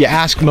you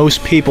ask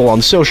most people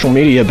on social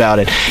media about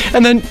it.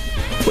 And then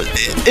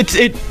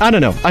I don't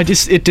know.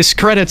 It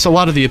discredits a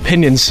lot of the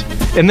opinions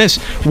in this.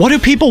 What do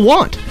people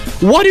want?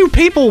 What do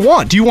people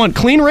want? Do you want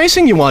clean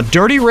racing? You want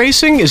dirty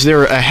racing? Is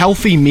there a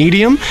healthy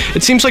medium?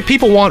 It seems like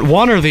people want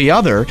one or the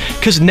other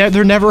because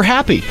they're never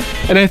happy.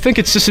 And I think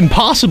it's just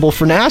impossible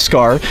for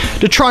NASCAR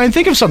to try and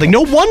think of something.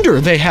 No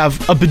wonder they have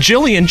a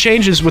bajillion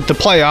changes with the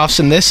playoffs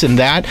and this and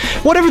that.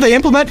 Whatever they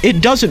implement,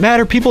 it doesn't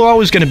matter. People are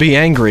always going to be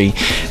angry.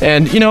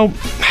 And, you know,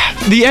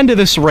 the end of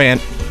this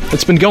rant,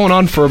 it's been going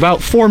on for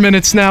about 4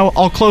 minutes now.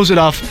 I'll close it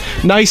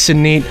off nice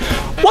and neat.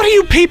 What do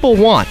you people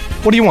want?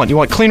 What do you want? You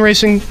want clean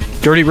racing?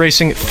 Dirty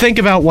racing? Think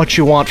about what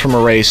you want from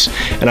a race,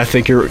 and I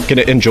think you're going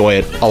to enjoy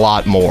it a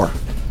lot more.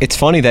 It's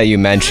funny that you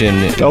mention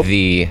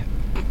the...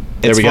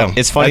 There we go.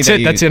 It's funny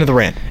that's the end of the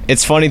rant.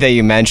 It's funny that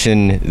you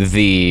mention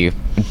the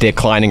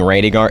declining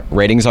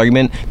ratings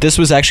argument. This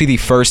was actually the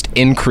first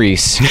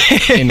increase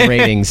in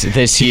ratings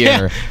this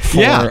year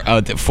for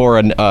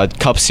a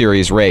Cup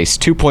Series race.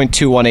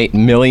 2.218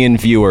 million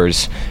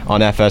viewers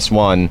on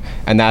FS1,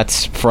 and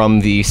that's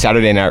from the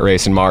Saturday night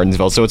race in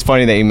Martinsville. So it's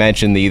funny that you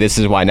mentioned this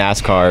is why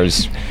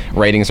NASCAR's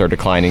ratings are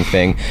declining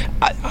thing.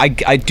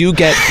 I do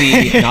get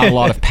the not a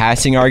lot of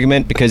passing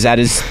argument, because that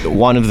is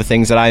one of the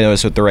things that I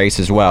noticed with the race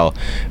as well.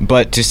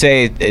 But to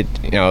say it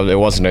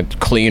wasn't a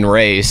clean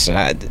race,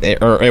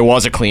 or it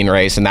was a clean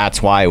race, and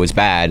that's why it was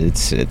bad,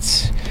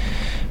 it's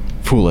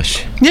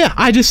foolish. Yeah,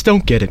 I just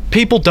don't get it.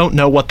 People don't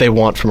know what they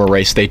want from a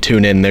race. They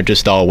tune in, they're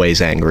just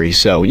always angry.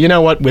 So, you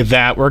know what? With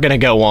that, we're going to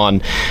go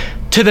on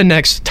to the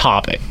next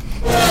topic.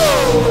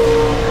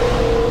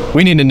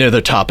 We need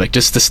another topic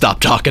just to stop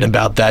talking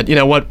about that. You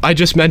know what? I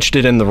just mentioned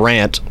it in the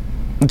rant.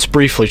 Let's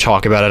briefly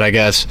talk about it, I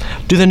guess.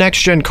 Do the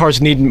next-gen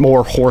cars need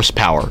more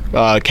horsepower?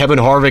 Kevin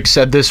Harvick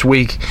said this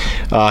week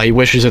he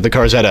wishes that the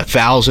cars had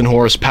 1,000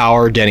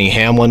 horsepower. Denny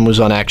Hamlin was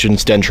on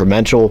Actions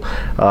Detrimental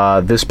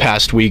this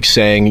past week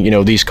saying,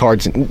 these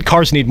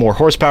cars need more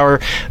horsepower.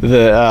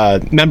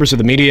 The members of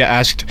the media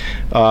asked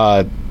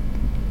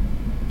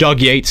Doug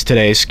Yates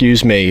today,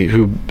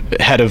 who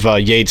head of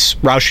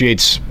Roush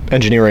Yates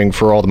Engineering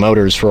for all the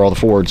motors, for all the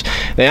Fords.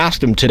 They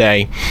asked him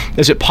today,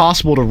 is it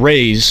possible to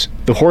raise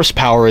the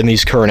horsepower in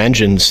these current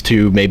engines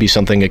to maybe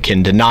something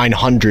akin to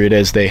 900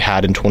 as they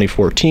had in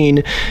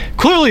 2014?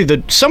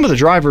 Clearly, some of the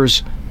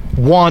drivers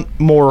want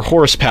more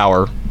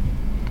horsepower.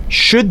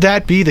 Should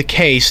that be the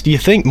case, do you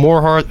think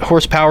more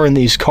horsepower in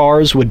these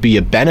cars would be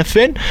a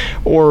benefit?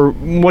 Or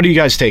what do you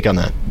guys take on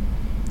that?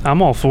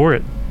 I'm all for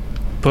it.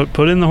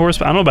 Put in the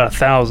horsepower. I don't know about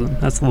 1,000.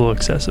 That's a little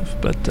excessive,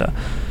 but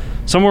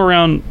somewhere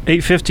around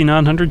 850,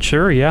 900.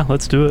 Sure, yeah,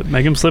 let's do it.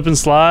 Make them slip and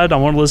slide. I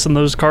want to listen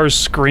to those cars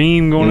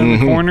scream going in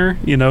the corner.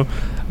 You know,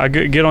 I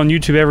get on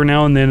YouTube every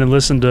now and then and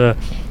listen to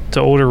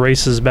older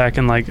races back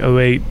in like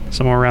 08,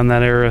 somewhere around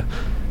that era,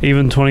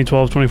 even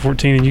 2012,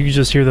 2014, and you can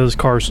just hear those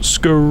cars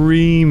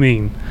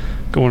screaming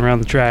going around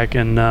the track,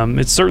 and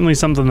it's certainly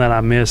something that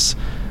I miss.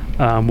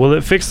 Will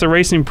it fix the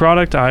racing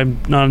product? I'm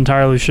not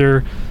entirely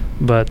sure,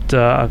 but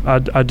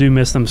I do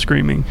miss them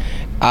screaming.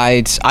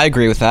 I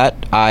agree with that.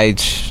 I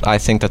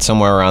think that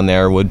somewhere around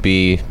there would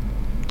be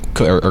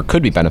or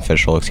could be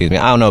beneficial. Excuse me.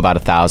 I don't know about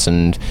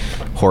 1,000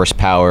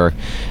 horsepower.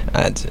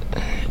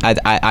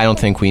 I don't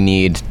think we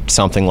need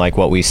something like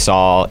what we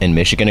saw in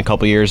Michigan a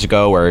couple years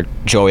ago, where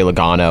Joey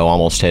Logano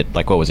almost hit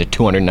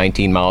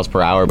 219 miles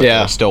per hour, but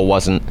there still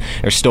wasn't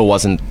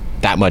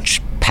that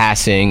much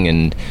passing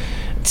and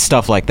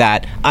stuff like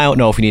that. I don't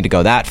know if we need to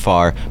go that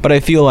far, but I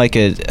feel like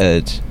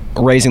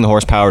raising the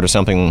horsepower to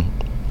something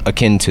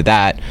akin to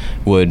that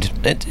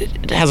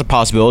it has a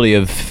possibility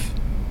of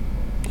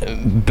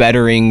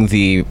bettering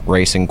the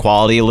racing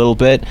quality a little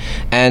bit.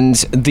 And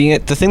the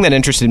thing that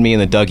interested me in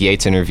the Doug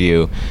Yates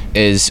interview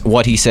is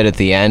what he said at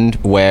the end,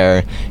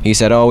 where he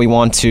said, we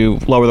want to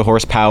lower the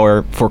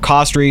horsepower for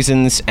cost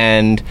reasons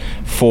and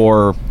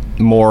for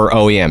more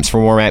OEMs, for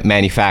more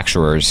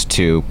manufacturers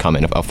to come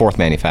in, a fourth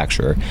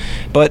manufacturer.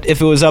 But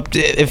if it was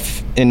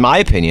in my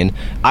opinion,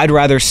 I'd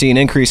rather see an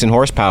increase in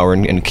horsepower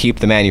and keep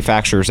the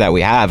manufacturers that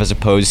we have, as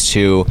opposed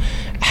to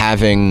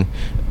having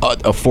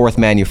a fourth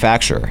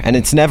manufacturer. And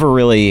it's never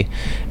really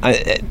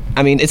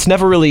it's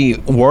never really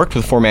worked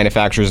with four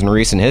manufacturers in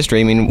recent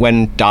history. I mean,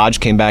 when Dodge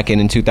came back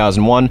in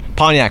 2001,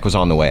 Pontiac was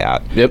on the way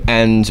out. Yep.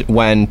 And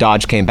when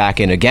Dodge came back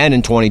in again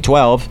in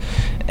 2012,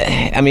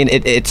 I mean,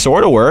 it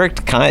sort of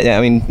worked.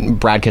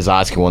 Brad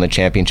Keselowski won the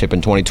championship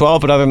in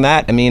 2012, but other than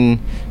that, I mean,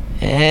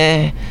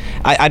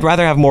 I'd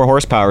rather have more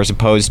horsepower as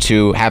opposed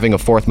to having a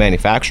fourth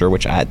manufacturer,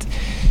 which I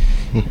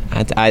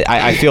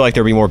feel like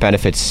there'd be more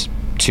benefits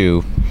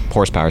to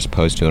horsepower as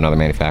opposed to another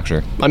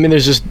manufacturer. I mean,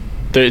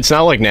 it's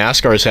not like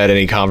NASCAR's had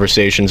any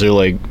conversations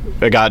or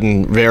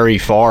gotten very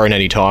far in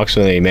any talks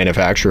with any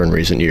manufacturer in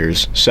recent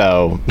years.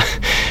 So,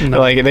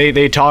 no.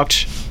 They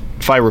talked,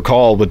 if I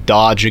recall, with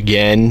Dodge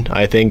again,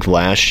 I think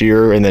last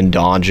year, and then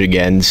Dodge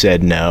again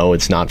said no,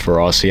 it's not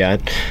for us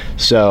yet.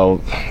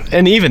 So,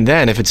 and even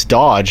then, if it's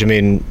Dodge, I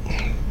mean,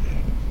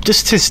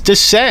 just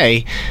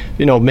say,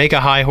 make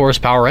a high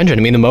horsepower engine.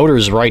 I mean, the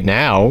motors right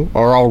now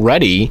are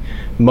already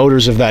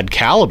motors of that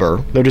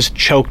caliber. They're just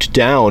choked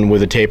down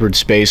with a tapered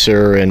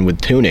spacer and with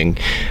tuning.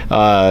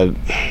 And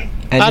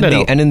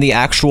in the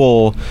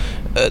actual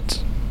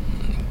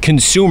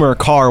consumer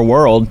car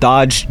world,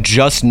 Dodge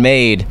just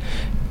made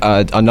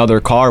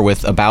another car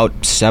with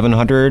about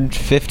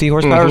 750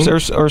 horsepower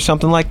or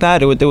something like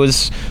that. It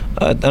was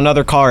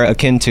another car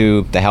akin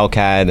to the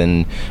Hellcat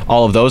and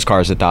all of those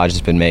cars that Dodge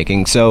has been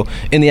making. So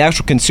in the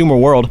actual consumer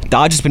world,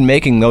 Dodge has been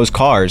making those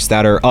cars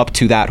that are up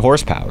to that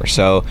horsepower.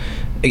 So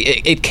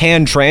it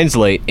can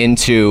translate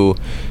into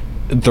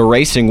the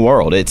racing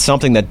world. It's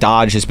something that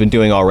Dodge has been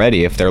doing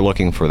already if they're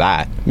looking for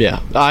that.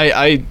 Yeah,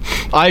 I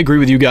agree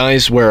with you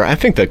guys, where I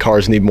think that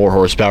cars need more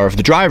horsepower. If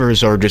the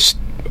drivers are just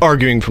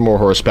arguing for more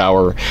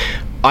horsepower,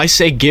 I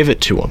say give it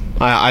to them.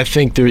 I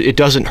think it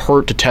doesn't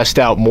hurt to test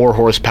out more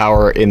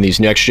horsepower in these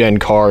next-gen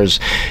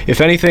cars.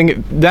 If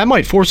anything, that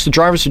might force the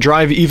drivers to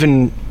drive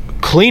even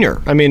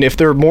cleaner. I mean, if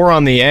they're more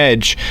on the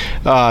edge,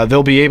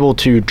 they'll be able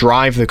to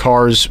drive the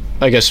cars,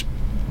 I guess,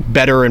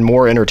 better and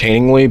more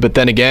entertainingly. But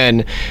then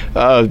again,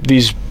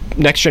 these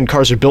next-gen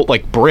cars are built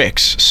like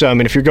bricks. So, I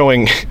mean, if you're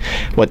going,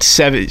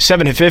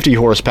 750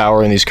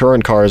 horsepower in these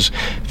current cars,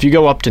 if you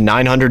go up to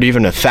 900,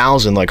 even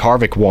 1,000 like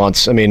Harvick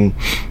wants, I mean,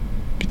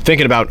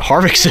 thinking about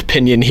Harvick's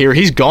opinion here,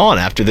 he's gone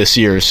after this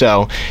year.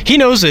 So he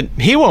knows that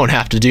he won't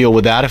have to deal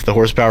with that if the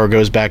horsepower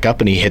goes back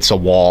up and he hits a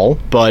wall.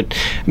 But,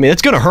 I mean,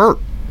 it's going to hurt.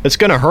 It's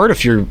going to hurt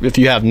if you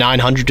have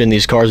 900 in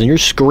these cars and you're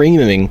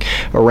screaming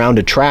around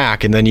a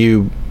track and then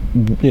you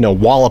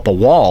wallop a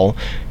wall.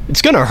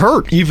 It's going to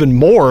hurt even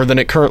more than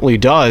it currently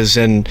does,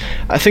 and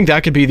I think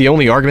that could be the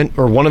only argument,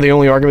 or one of the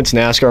only arguments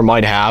NASCAR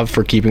might have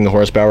for keeping the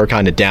horsepower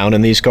kind of down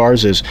in these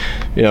cars is,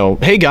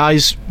 hey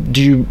guys,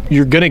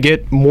 you're going to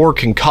get more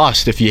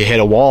concussed if you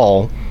hit a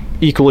wall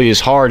equally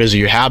as hard as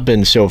you have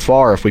been so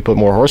far if we put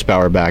more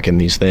horsepower back in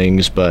these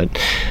things. But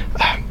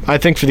I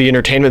think for the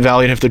entertainment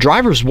value, and if the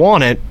drivers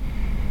want it,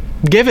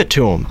 give it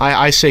to them.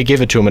 I say give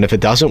it to them, and if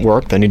it doesn't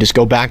work, then you just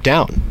go back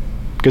down.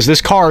 Because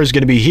this car is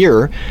going to be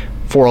here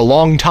for a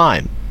long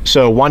time.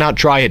 So why not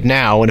try it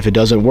now? And if it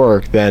doesn't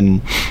work,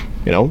 then,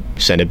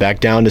 send it back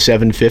down to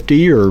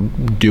 750 or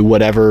do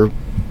whatever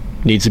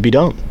needs to be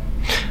done.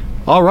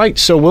 All right,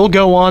 so we'll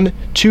go on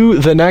to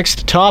the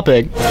next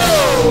topic. We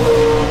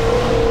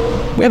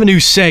have a new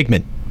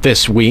segment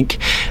this week.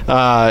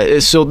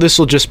 So this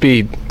will just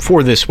be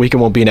for this week. It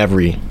won't be an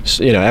every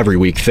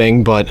week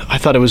thing, but I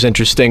thought it was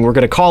interesting. We're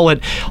going to call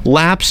it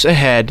Laps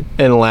Ahead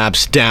and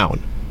Laps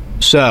Down.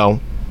 So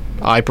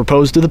I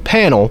propose to the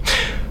panel,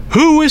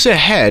 Who is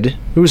ahead,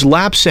 who's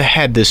laps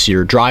ahead this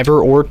year,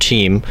 driver or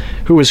team,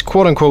 who is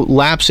quote-unquote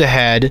laps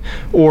ahead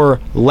or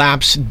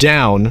laps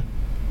down?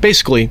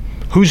 Basically,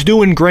 who's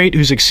doing great,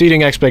 who's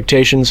exceeding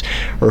expectations,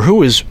 or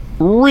who is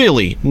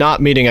really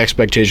not meeting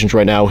expectations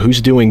right now,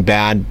 who's doing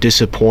bad,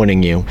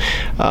 disappointing you?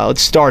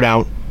 Let's start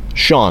out.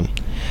 Sean.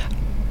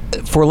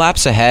 For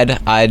laps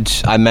ahead,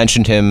 I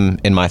mentioned him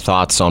in my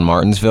thoughts on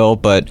Martinsville,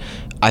 but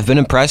I've been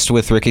impressed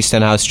with Ricky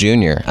Stenhouse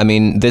Jr. I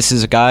mean, this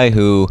is a guy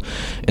who,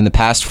 in the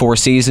past 4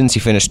 seasons, he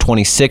finished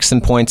 26th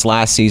in points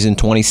last season,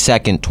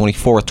 22nd,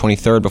 24th,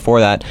 23rd before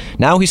that.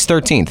 Now he's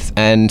 13th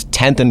and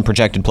 10th in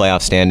projected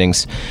playoff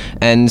standings.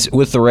 And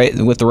with the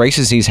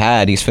races he's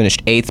had, he's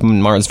finished 8th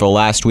in Martinsville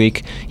last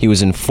week. He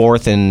was in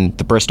 4th in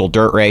the Bristol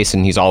Dirt Race,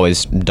 and he's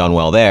always done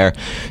well there.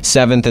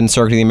 7th in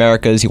Circuit of the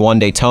Americas. He won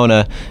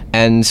Daytona,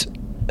 and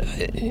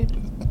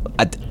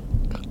I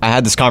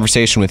had this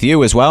conversation with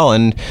you as well,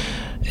 and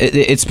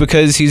it's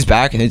because he's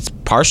back. It's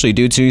partially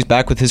due to he's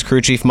back with his crew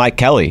chief, Mike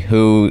Kelly,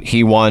 who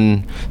he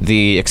won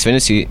the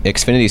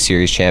Xfinity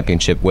Series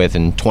championship with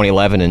in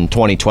 2011 and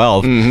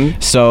 2012.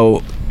 Mm-hmm.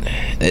 So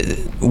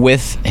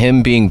with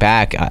him being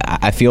back,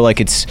 I feel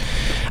like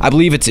I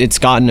believe it's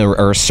gotten a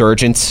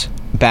resurgence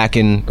back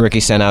in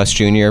Ricky Stenhouse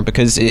Jr.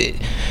 because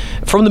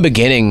from the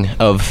beginning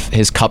of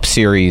his Cup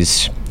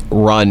Series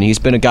run, he's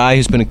been a guy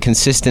who's been a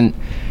consistent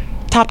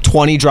top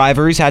 20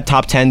 driver. He's had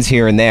top 10s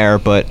here and there,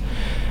 but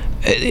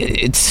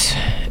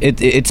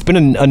it's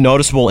been a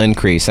noticeable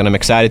increase, and I'm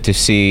excited to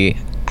see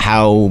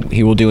how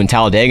he will do in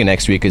Talladega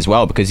next week as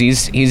well, because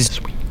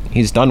he's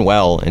done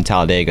well in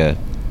Talladega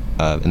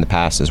in the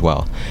past as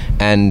well.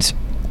 And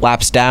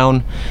laps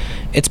down,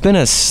 it's been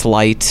a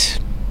slight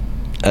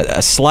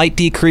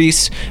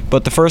decrease,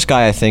 but the first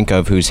guy I think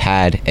of who's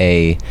had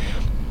a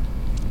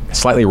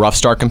slightly rough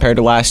start compared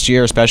to last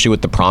year, especially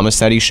with the promise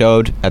that he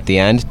showed at the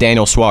end,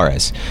 Daniel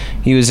Suarez.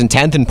 He was in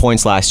 10th in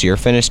points last year,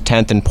 finished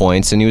 10th in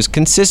points, and he was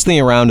consistently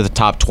around the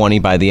top 20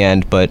 by the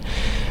end, but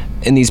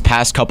in these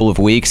past couple of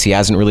weeks, he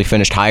hasn't really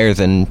finished higher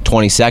than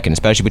 22nd,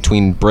 especially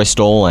between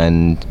Bristol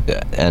and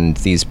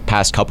these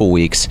past couple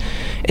weeks.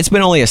 It's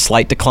been only a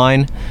slight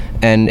decline,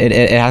 and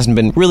it hasn't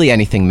been really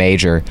anything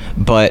major,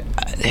 but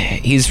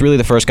he's really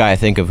the first guy I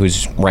think of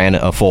who's ran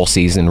a full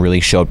season,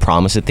 really showed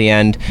promise at the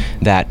end,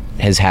 that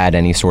has had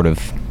any sort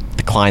of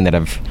decline that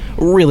I've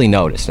really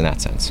noticed in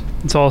that sense.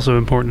 It's also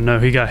important to know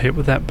he got hit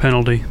with that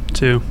penalty,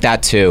 too.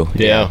 That, too.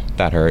 Yeah.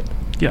 That hurt.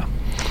 Yeah.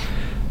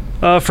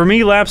 For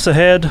me, laps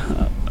ahead,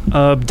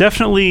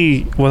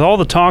 definitely with all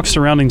the talk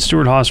surrounding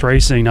Stewart-Haas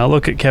Racing, I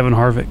look at Kevin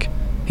Harvick.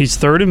 He's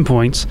 3rd in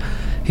points.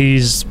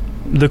 He's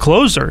the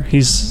closer.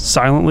 He's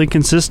silently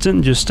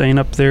consistent, just staying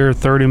up there,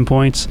 3rd in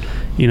points.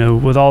 You know,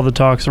 with all the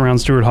talks around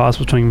Stewart-Haas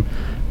between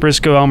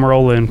Briscoe,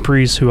 Almirola, and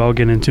Preece, who I'll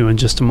get into in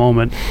just a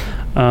moment.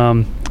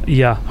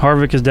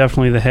 Harvick is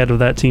definitely the head of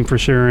that team for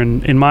sure,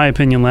 and in my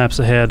opinion, laps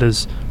ahead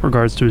as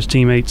regards to his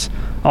teammates.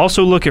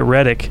 Also look at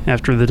Reddick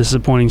after the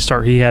disappointing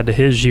start he had to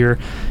his year.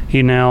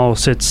 He now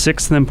sits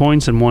 6th in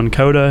points and won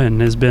COTA and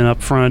has been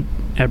up front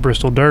at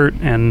Bristol Dirt,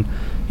 and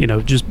you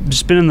know,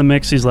 just been in the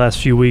mix these last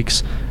few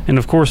weeks. And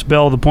of course,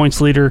 Bell, the points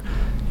leader,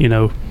 you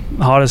know,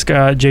 hottest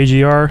guy at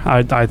JGR,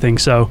 I think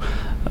so,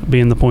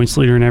 being the points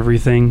leader and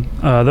everything.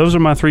 Those are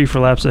my 3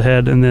 for laps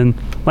ahead. And then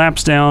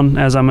laps down,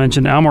 as I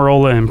mentioned,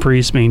 Almirola and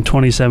Preece being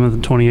 27th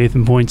and 28th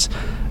in points.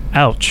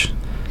 Ouch.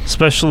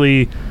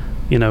 Especially,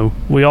 you know,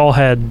 we all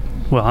had,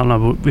 well, I don't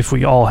know if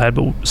we all had,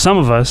 but some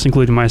of us,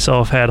 including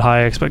myself, had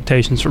high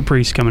expectations for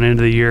Preece coming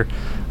into the year.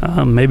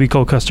 Maybe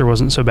Cole Custer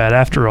wasn't so bad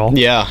after all.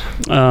 Yeah.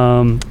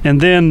 And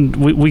then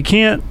we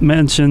can't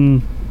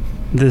mention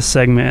this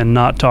segment and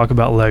not talk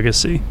about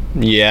legacy.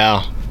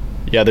 Yeah,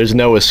 there's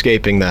no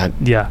escaping that.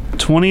 Yeah,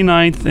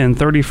 29th and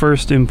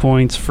 31st in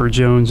points for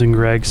Jones and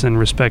Gregson,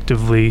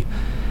 respectively.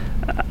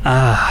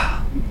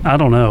 I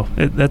don't know.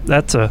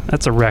 That's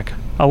a wreck.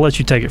 I'll let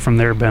you take it from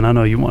there, Ben. I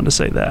know you wanted to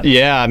say that.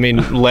 Yeah, I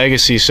mean,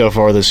 legacy so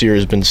far this year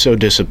has been so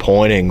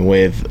disappointing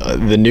with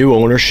the new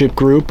ownership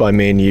group. I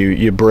mean,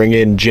 you bring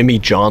in Jimmy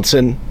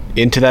Johnson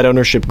into that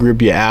ownership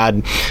group, you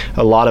add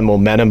a lot of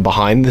momentum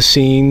behind the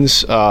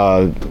scenes,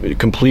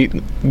 complete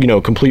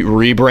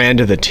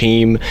rebrand of the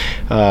team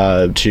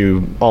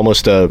to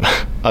almost a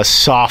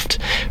soft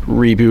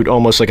reboot,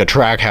 almost like a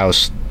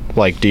Trackhouse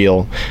like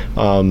deal,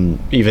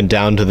 even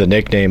down to the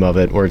nickname of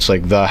it, where it's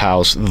like the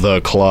house,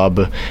 the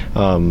club.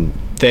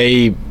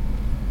 They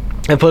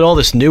have put all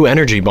this new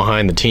energy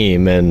behind the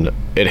team, and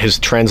it has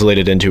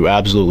translated into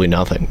absolutely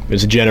nothing.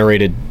 It's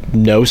generated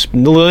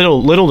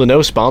little to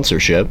no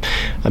sponsorship.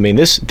 I mean,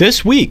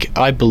 this week,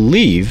 I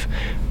believe,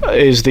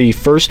 is the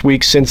first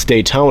week since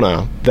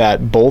Daytona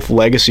that both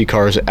legacy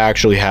cars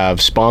actually have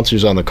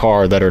sponsors on the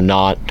car that are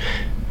not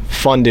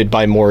funded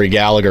by Maury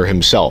Gallagher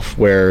himself,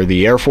 where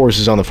the Air Force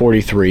is on the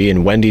 43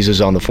 and Wendy's is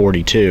on the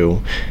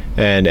 42,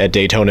 and at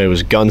Daytona it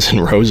was Guns N'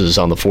 Roses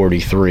on the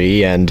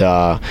 43 and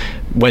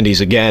Wendy's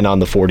again on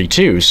the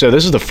 42. So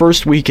this is the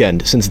first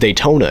weekend since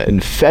Daytona in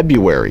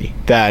February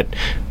that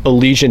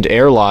Allegiant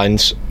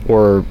Airlines,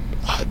 or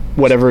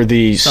whatever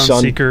the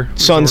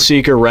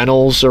Sunseeker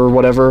Rentals or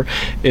whatever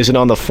isn't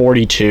on the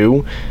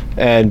 42,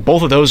 and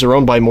both of those are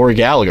owned by Maury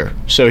Gallagher.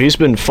 So he's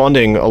been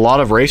funding a lot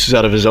of races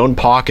out of his own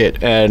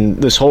pocket, and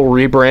this whole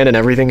rebrand and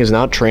everything has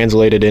not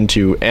translated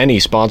into any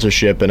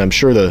sponsorship, and I'm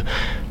sure the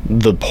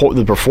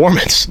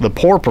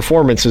poor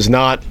performance is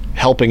not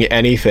helping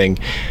anything.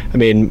 I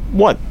mean,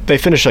 what? They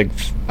finished I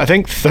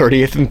think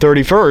 30th and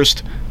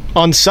 31st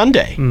on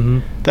Sunday. Mm-hmm.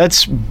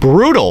 That's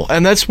brutal,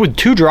 and that's with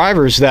two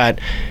drivers that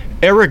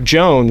Eric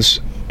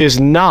Jones is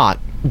not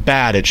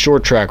bad at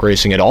short track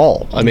racing at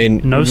all. I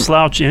mean, no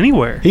slouch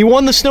anywhere. He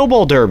won the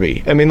Snowball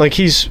Derby. I mean,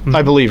 he's,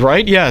 I believe,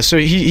 right? Yeah, so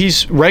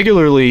he's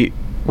regularly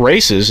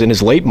races in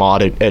his late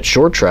mod at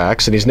short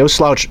tracks, and he's no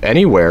slouch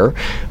anywhere.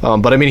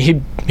 But I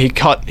mean, he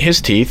cut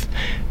his teeth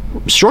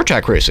short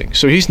track racing,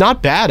 so he's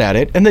not bad at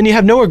it. And then you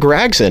have Noah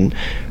Gragson,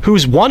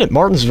 who's won at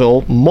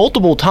Martinsville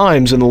multiple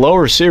times in the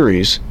lower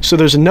series, so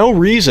there's no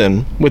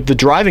reason with the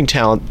driving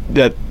talent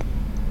that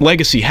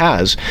Legacy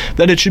has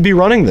that it should be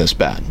running this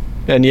bad.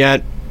 And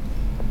yet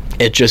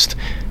it just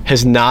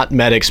has not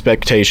met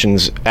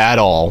expectations at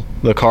all.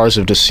 The cars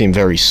have just seemed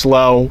very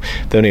slow.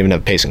 They don't even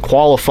have pace in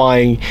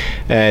qualifying,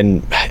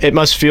 and it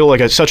must feel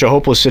like such a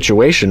hopeless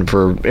situation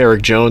for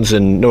Eric Jones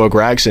and Noah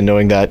Gragson,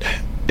 knowing that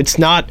it's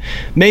not,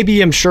 maybe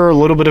I'm sure a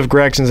little bit of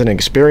Gragson's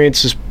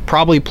inexperience is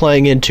probably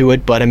playing into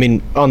it, but I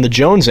mean, on the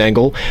Jones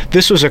angle,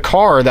 this was a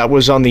car that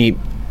was on the,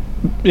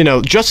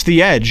 just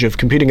the edge of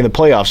competing in the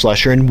playoffs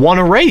last year and won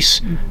a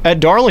race at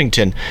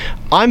Darlington.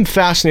 I'm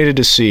fascinated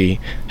to see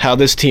how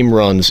this team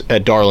runs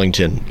at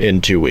Darlington in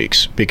 2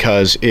 weeks,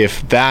 because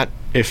if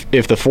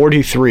the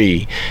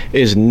 43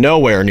 is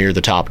nowhere near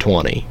the top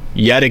 20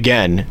 yet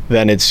again,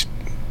 then it's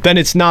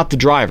not the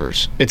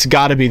drivers. It's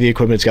got to be the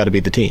equipment. It's got to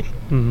be the team.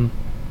 Mm-hmm.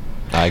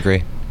 I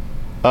agree.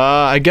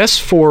 I guess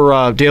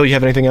for Dale, you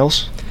have anything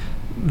else?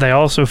 They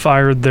also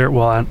fired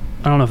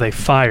I don't know if they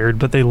fired,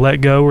 but they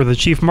let go, or the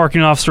chief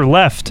marketing officer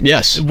left.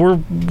 Yes.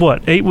 We're,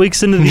 8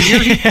 weeks into the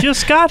year? He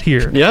just got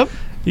here. Yep.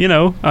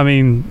 I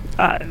mean,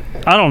 I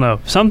don't know.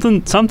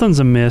 Something's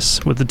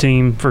amiss with the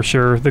team for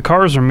sure. The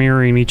cars are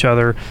mirroring each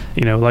other.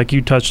 Like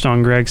you touched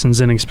on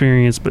Gregson's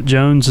inexperience, but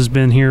Jones has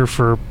been here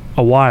for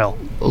a while.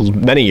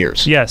 Many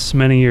years. Yes,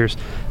 many years.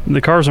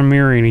 The cars are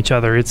mirroring each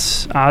other.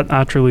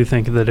 I truly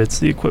think that it's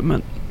the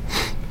equipment.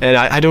 And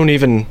I don't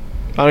even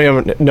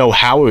know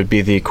how it would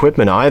be the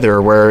equipment either,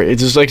 where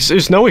it's just like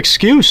there's no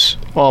excuse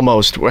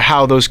almost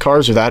how those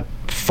cars are that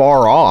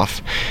far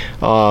off.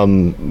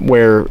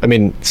 Where, I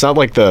mean, it's not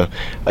like I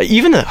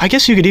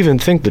guess you could even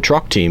think the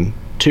truck team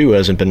too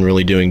hasn't been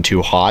really doing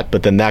too hot,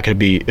 but then that could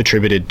be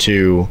attributed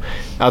to,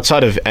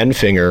 outside of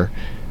Enfinger,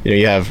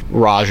 you have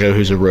Raja,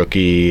 who's a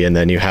rookie, and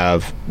then you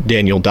have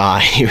Daniel Dye,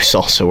 who's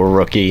also a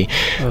rookie.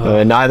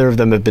 Neither of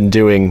them have been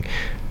doing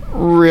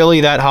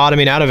really that hot. I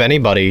mean, out of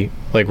anybody,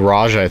 like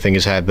Raja, I think,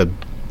 has had the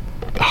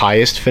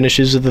highest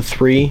finishes of the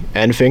three.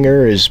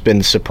 Enfinger has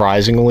been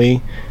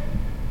surprisingly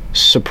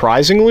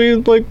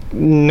like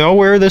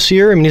nowhere this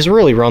year. I mean, he's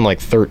really run like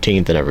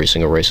 13th in every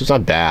single race. It's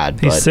not bad.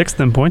 He's 6th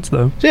in points,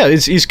 though. Yeah,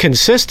 he's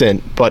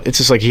consistent, but it's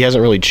just like he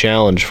hasn't really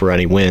challenged for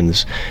any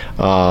wins.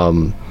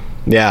 Timmy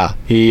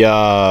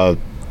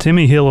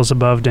Hill is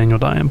above Daniel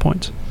Dye in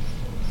points.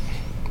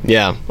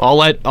 Yeah, I'll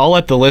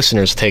let the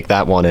listeners take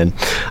that one in.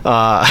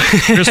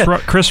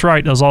 Chris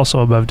Wright is also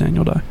above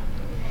Daniel Dye.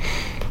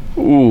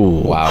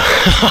 Ooh, wow.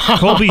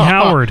 Colby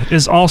Howard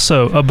is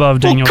also above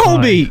Daniel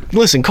Dye.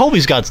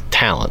 Colby's got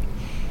talent.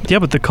 Yeah,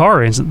 but the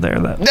car isn't there.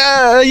 Listen,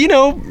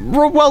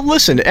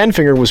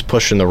 Enfinger was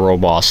pushing the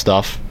Robaugh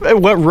stuff.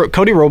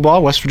 Cody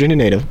Robaugh, West Virginia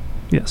native.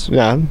 Yes.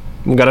 Yeah,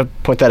 we've got to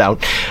point that out.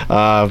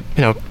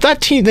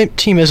 That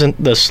team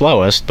isn't the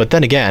slowest, but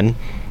then again,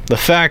 the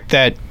fact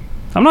that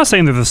I'm not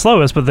saying they're the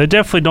slowest, but they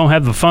definitely don't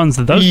have the funds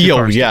that those two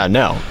cars do.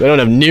 No. They don't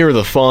have near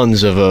the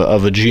funds of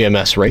a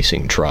GMS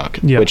racing truck,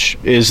 which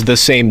is the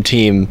same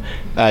team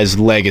as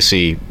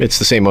Legacy. It's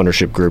the same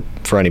ownership group,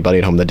 for anybody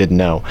at home that didn't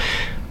know.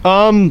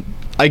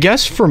 I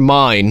guess for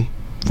mine,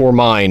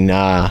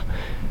 I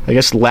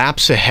guess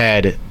laps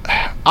ahead,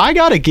 I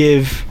got to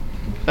give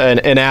an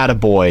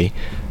attaboy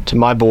to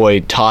my boy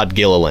Todd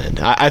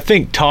Gilliland. I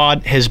think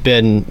Todd has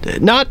been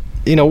not...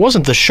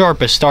 wasn't the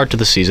sharpest start to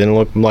the season. It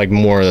looked like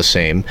more of the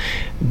same.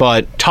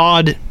 But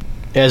Todd,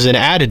 as an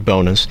added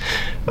bonus,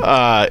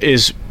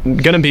 is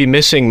going to be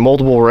missing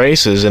multiple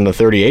races in the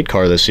 38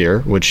 car this year,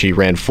 which he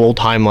ran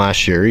full-time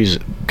last year. He's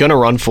going to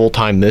run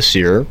full-time this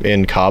year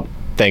in Cup,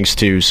 thanks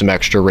to some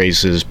extra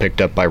races picked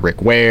up by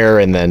Rick Ware,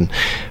 and then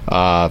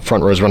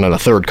Front Row's running a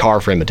third car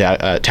for him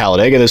at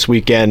Talladega this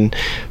weekend.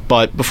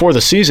 But before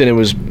the season, it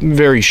was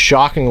very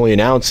shockingly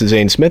announced that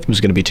Zane Smith was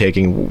going to be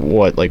taking,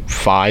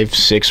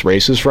 5-6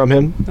 races from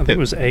him? I think it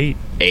was 8.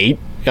 8?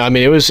 I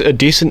mean, it was a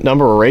decent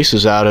number of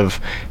races out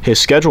of his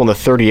schedule in the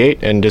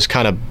 38, and just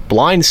kind of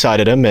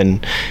blindsided him.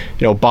 And,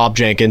 Bob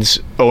Jenkins,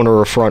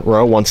 owner of Front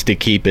Row, wants to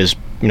keep his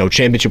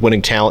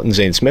championship-winning talent in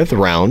Zane Smith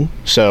around,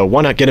 so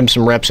why not get him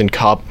some reps in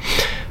Cup?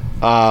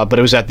 But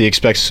it was at the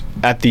expense,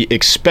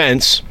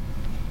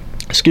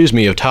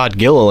 of Todd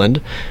Gilliland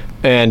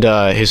and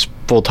his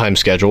full-time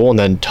schedule. And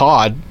then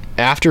Todd,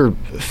 after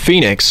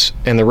Phoenix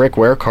and the Rick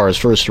Ware car's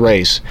first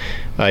race.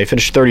 He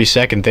finished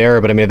 32nd there,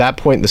 but I mean, at that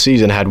point in the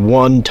season, had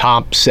one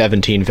top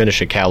 17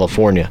 finish at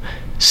California.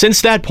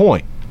 Since that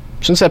point,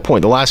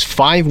 the last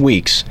 5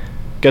 weeks,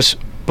 I guess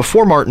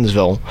before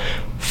Martinsville,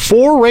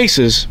 4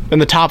 races in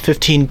the top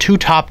 15, 2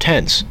 top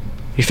 10s.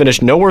 He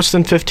finished no worse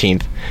than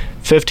 15th,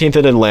 15th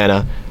at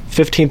Atlanta,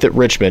 15th at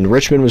Richmond.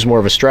 Richmond was more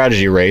of a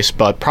strategy race,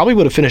 but probably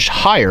would have finished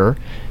higher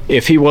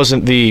if he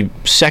wasn't the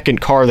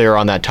second car there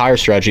on that tire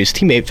strategy. His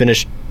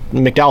teammate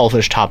McDowell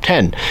finished top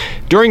 10.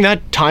 During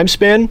that time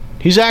span,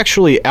 he's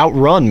actually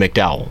outrun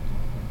McDowell.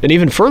 And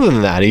even further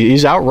than that,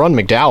 he's outrun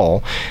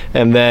McDowell,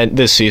 and then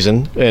this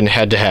season in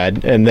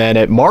head-to-head. And then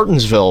at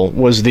Martinsville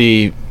was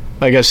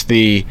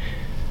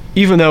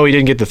even though he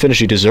didn't get the finish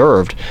he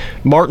deserved,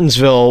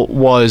 Martinsville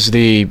was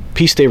the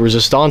piece de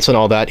resistance and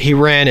all that. He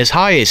ran as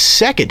high as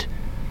second.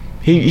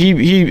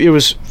 It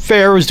was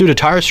fair, it was due to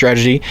tire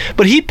strategy,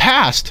 but he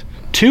passed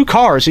 2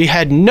 cars he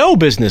had no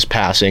business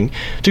passing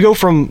to go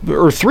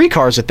or 3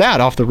 cars at that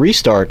off the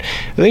restart.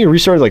 I think he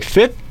restarted like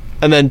 5th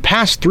and then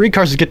passed 3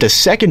 cars to get to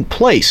second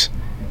place.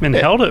 And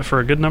held it for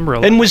a good number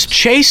of laps. And was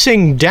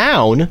chasing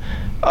down,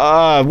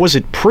 was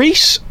it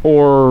Preece,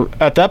 or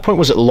at that point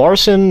was it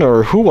Larson,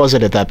 or who was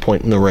it at that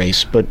point in the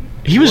race? But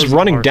he was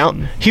running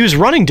down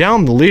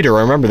the leader,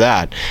 I remember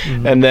that.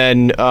 Mm-hmm. And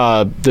then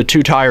the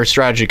 2-tire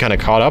strategy kind of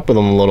caught up with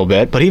him a little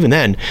bit. But even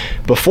then,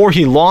 before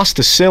he lost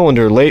a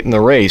cylinder late in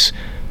the race,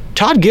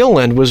 Todd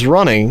Gilliland was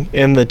running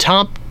in the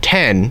top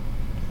 10,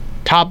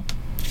 top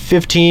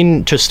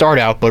 15 to start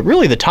out, but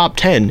really the top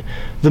 10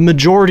 the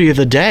majority of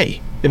the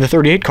day in the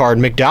 38 car.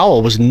 And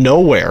McDowell was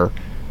nowhere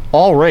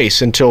all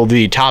race until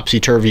the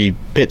topsy-turvy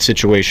pit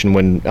situation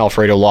when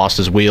Alfredo lost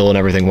his wheel and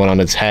everything went on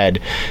its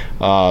head.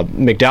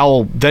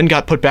 McDowell then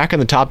got put back in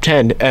the top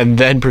 10 and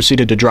then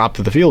proceeded to drop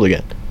to the field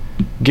again.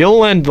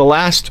 Gilliland, the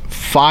last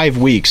 5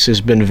 weeks,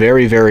 has been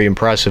very, very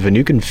impressive, and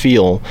you can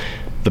feel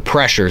the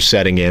pressure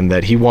setting in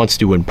that he wants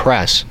to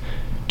impress,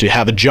 to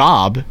have a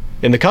job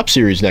in the Cup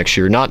Series next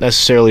year, not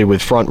necessarily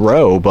with front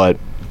row, but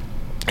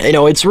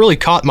it's really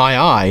caught my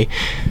eye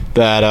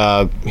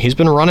that he's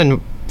been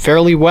running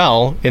fairly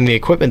well in the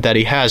equipment that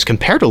he has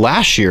compared to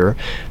last year.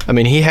 I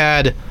mean, he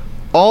had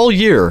all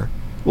year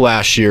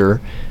last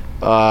year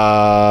 2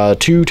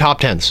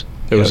 top 10s.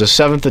 It was a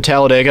 7th at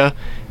Talladega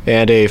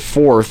and a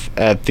 4th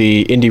at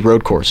the Indy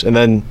Road Course. And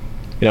then,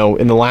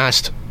 in the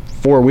last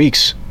 5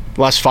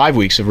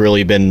 weeks have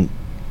really been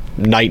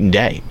night and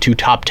day. 2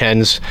 top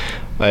 10s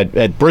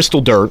at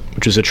Bristol Dirt,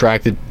 which is a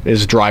track that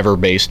is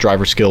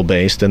driver skill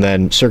based, and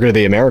then Circuit of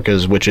the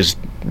Americas, which is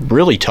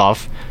really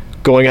tough.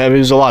 It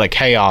was a lot of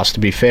chaos, to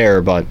be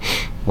fair, but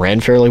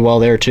ran fairly well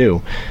there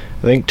too.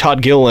 I think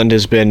Todd Gilliland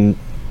has been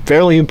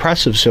fairly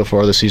impressive so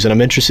far this season.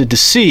 I'm interested to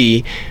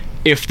see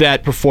if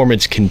that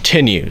performance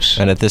continues.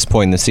 And at this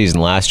point in the season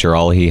last year,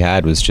 all he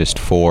had was just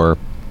 4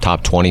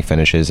 top 20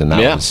 finishes, and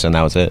that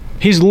was it.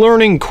 He's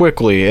learning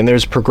quickly, and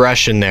there's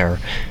progression there.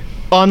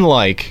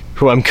 Unlike,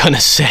 who I'm going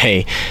to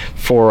say,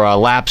 for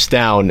laps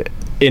down,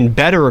 in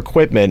better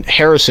equipment,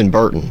 Harrison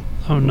Burton.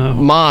 Oh, no.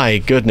 My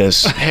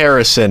goodness,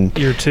 Harrison.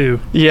 Year 2.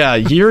 Yeah,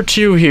 year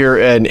 2 here,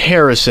 and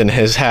Harrison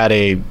has had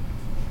a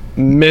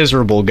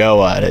miserable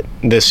go at it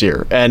this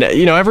year. And,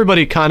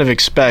 everybody kind of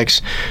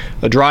expects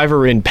a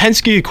driver in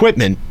Penske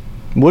equipment.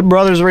 Wood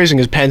Brothers Racing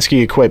is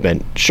Penske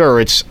equipment.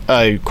 Sure, it's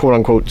a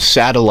quote-unquote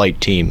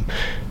satellite team.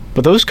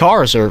 But those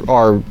cars are,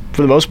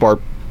 for the most part,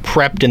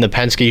 prepped in the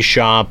Penske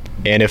shop,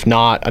 and if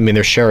not,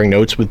 they're sharing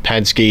notes with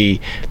Penske.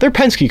 They're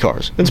Penske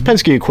cars. It's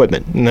Penske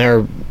equipment, and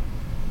they're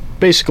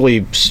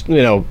basically,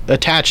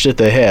 attached at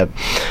the hip.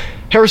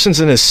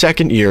 Harrison's in his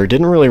second year,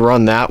 didn't really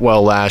run that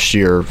well last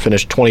year,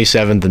 finished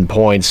 27th in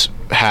points,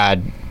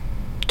 had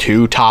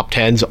 2 top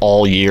 10s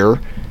all year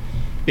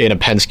in a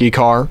Penske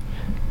car.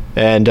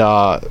 And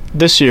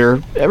this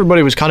year,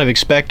 everybody was kind of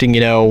expecting,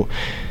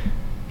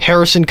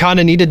 Harrison kind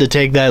of needed to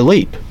take that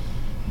leap.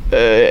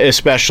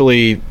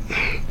 Especially,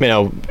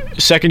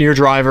 second-year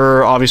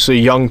driver, obviously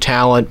young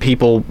talent,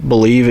 people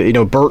believe,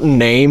 Burton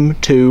name,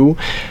 too,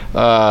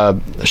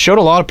 showed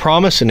a lot of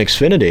promise in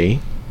Xfinity,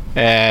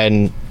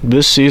 and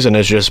this season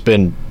has just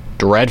been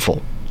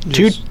dreadful.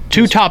 Yes.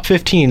 Two top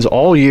 15s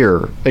all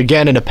year,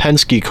 again in a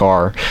Penske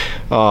car,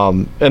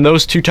 and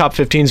those 2 top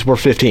 15s were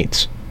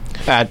 15ths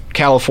at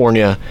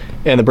California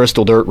and the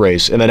Bristol Dirt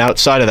Race, and then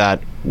outside of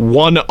that,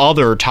 1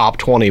 other top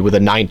 20 with a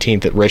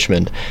 19th at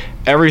Richmond.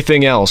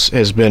 Everything else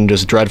has been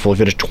just dreadful. He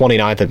finished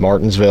 29th at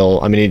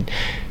Martinsville.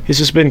 He's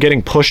just been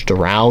getting pushed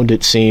around,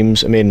 it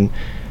seems.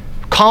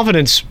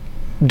 Confidence,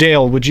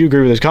 Dale, would you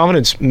agree with this?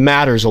 Confidence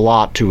matters a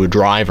lot to a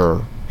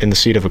driver in the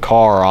seat of a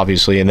car,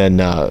 obviously, and then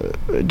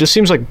it just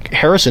seems like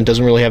Harrison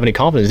doesn't really have any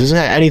confidence. He doesn't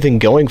have anything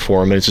going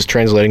for him, and it's just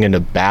translating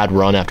into bad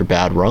run after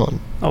bad run.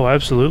 Oh,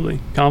 absolutely.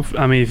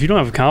 If you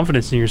don't have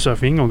confidence in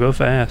yourself, you ain't going to go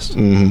fast.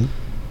 Mm-hmm.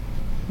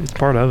 It's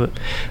part of it.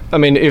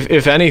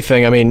 If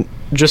anything,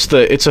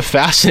 it's a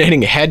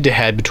fascinating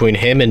head-to-head between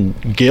him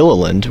and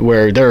Gilliland,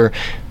 where they're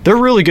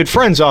really good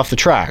friends off the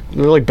track.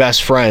 They're like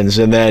best friends,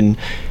 and then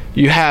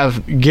you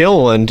have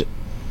Gilliland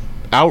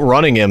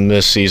outrunning him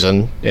this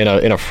season in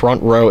a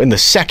front row, in the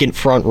second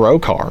front row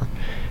car.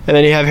 And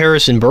then you have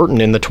Harrison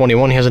Burton in the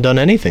 21. He hasn't done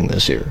anything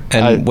this year.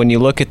 And when you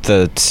look at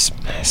the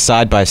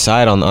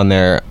side-by-side on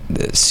their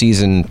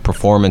season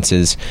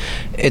performances,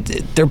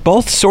 they're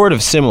both sort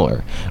of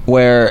similar,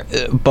 where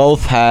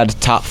both had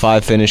top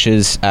 5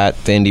 finishes at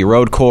the Indy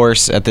Road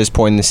Course at this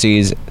point in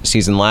the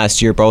season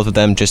last year. Both of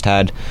them just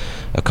had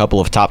a couple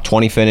of top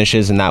 20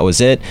 finishes, and that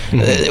was it.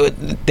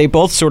 Mm-hmm. They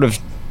both sort of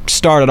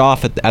started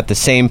off at the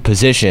same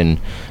position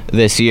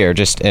this year,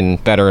 just in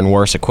better and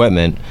worse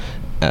equipment,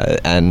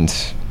 and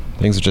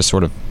things have just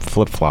sort of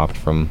flip-flopped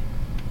from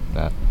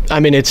that. I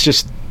mean, it's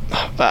just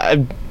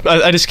I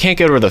just can't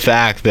get over the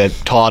fact that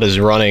Todd is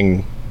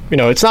running.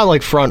 It's not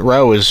like front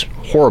row is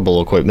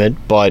horrible equipment,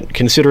 but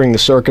considering the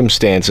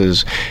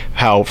circumstances,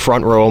 how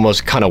front row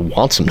almost kind of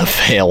wants him to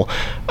fail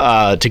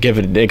to give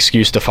an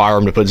excuse to fire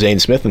him to put Zane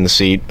Smith in the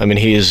seat. I mean,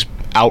 he is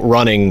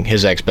outrunning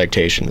his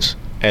expectations.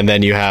 And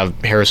then you have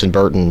Harrison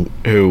Burton,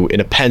 who in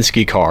a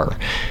Penske car,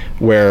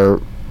 where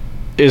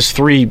his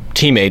 3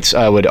 teammates,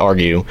 I would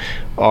argue,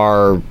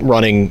 are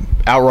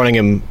outrunning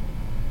him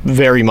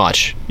very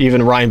much.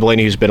 Even Ryan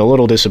Blaney, who's been a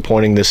little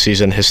disappointing this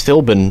season, has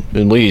still been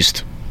at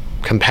least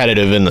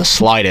competitive in the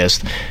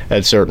slightest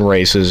at certain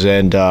races.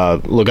 And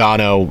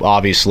Logano,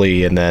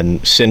 obviously, and then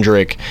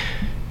Cindric,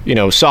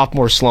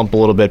 sophomore slump a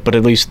little bit, but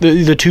at least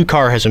the 2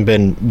 car hasn't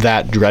been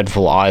that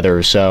dreadful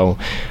either. So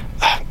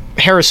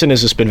Harrison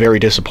has just been very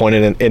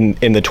disappointed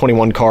in the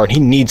 21 car, and he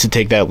needs to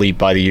take that leap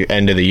by the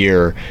end of the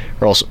year,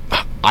 or else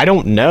I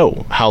don't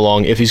know how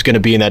long, if he's going to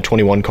be in that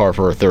 21 car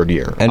for a third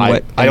year. And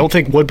I don't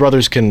think Wood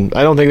Brothers I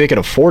don't think they can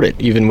afford it,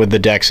 even with the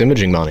Dex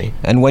Imaging money.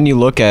 And when you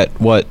look at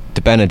what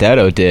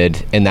DiBenedetto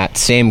did in that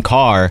same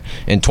car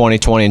in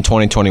 2020 and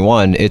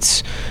 2021,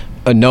 it's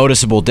a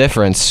noticeable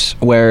difference,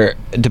 where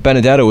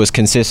DiBenedetto was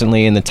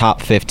consistently in the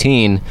top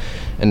 15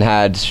 and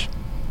had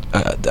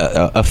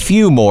a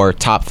few more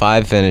top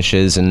 5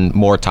 finishes and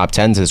more top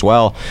 10s as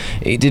well.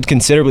 He did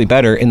considerably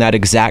better in that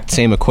exact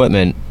same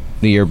equipment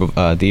the year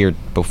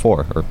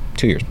before, or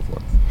 2 years before.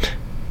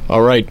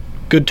 All right,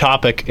 good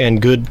topic and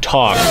good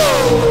talk.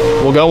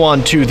 We'll go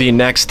on to the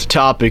next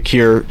topic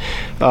here.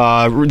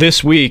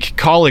 This week,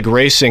 Colleague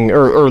Racing,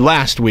 or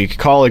last week,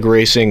 Colleague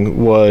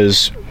Racing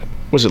was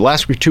it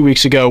last week, 2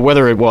 weeks ago,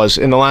 whether it was,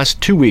 in the last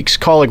 2 weeks,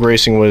 Colleague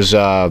Racing was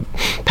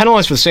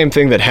penalized for the same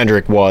thing that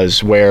Hendrick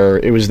was, where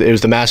it was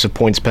the massive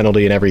points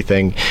penalty and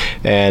everything,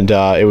 and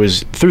it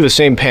was through the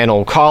same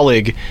panel.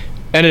 Colleague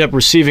ended up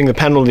receiving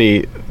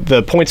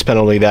the points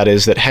penalty, that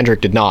is, that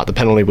Hendrick did not. The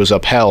penalty was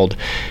upheld.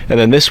 And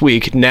then this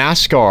week,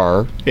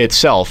 NASCAR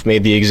itself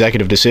made the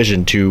executive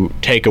decision to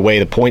take away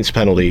the points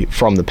penalty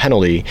from the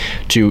penalty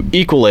to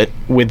equal it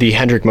with the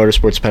Hendrick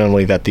Motorsports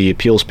penalty that the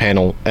appeals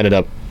panel ended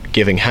up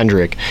giving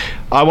Hendrick.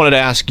 I wanted to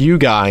ask you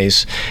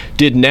guys,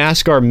 did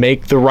NASCAR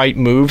make the right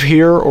move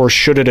here, or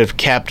should it have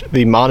kept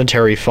the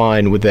monetary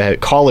fine with the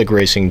Colleague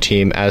Racing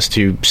team as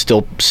to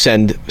still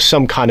send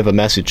some kind of a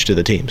message to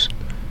the teams?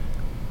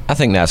 I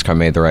think NASCAR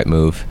made the right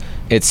move.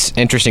 It's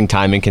interesting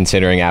timing,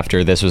 considering after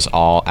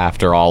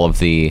all of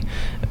the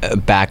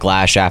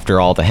backlash after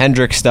all the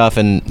Hendrick stuff,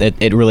 and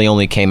it really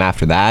only came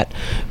after that.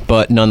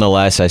 But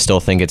nonetheless, I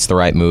still think it's the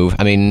right move.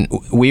 I mean,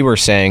 we were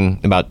saying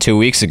about 2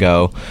 weeks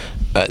ago,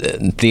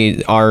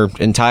 our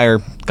entire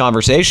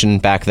conversation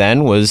back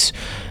then was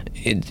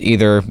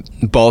either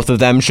both of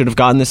them should have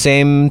gotten the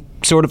same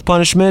sort of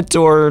punishment,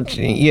 or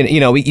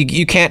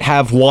you can't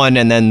have one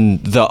and then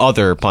the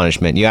other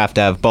punishment. You have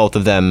to have both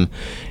of them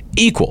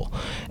equal,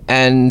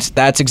 and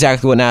that's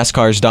exactly what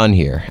NASCAR's done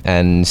here.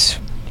 And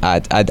I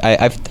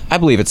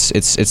believe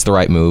it's the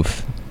right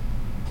move.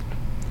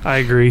 I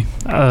agree.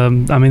 I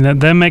mean,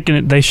 them making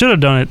it, they should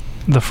have done it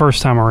the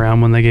first time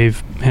around when they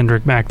gave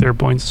Hendrick back their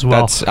points as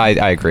well.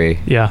 I agree.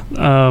 Yeah.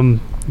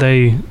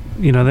 They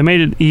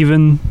made it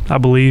even, I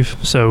believe.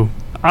 So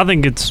I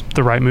think it's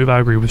the right move. I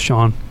agree with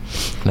Sean.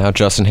 Now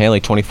Justin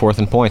Haley, 24th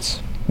in points.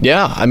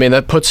 Yeah, I mean,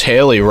 that puts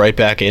Haley right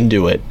back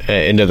into it,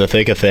 into the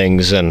thick of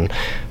things. And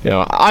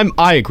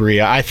I agree.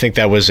 I think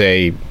that was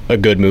a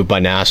good move by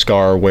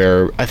NASCAR,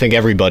 where I think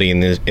everybody in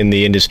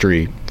the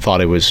industry thought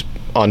it was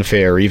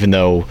unfair, even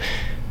though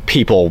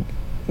people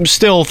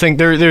still think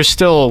there's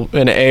still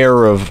an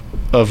air of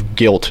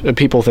guilt.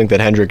 People think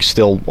that Hendrick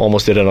still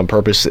almost did it on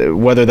purpose,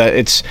 whether that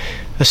it's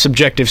a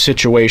subjective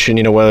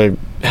situation, whether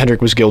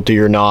Hendrick was guilty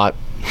or not.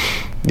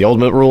 The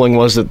ultimate ruling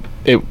was that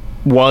it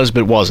was,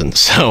 but wasn't.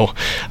 So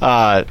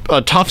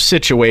a tough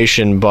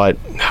situation, but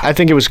I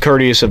think it was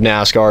courteous of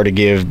NASCAR to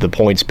give the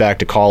points back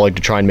to Colleague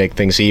to try and make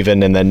things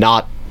even, and then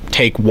not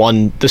take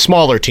the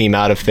smaller team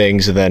out of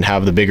things and then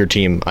have the bigger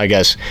team, I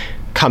guess,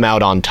 come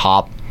out on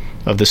top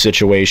of the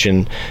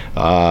situation.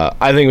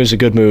 I think it was a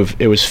good move.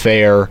 It was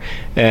fair,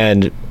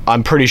 and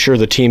I'm pretty sure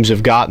the teams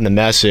have gotten the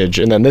message.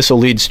 And then this will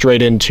lead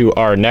straight into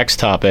our next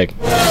topic,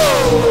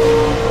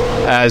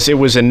 as it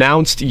was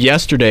announced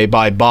yesterday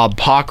by Bob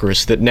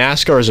Pockris that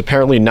NASCAR is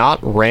apparently not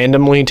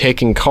randomly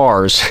taking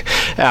cars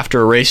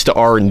after a race to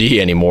R&D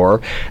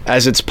anymore,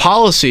 as its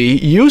policy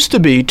used to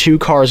be 2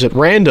 cars at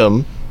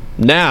random,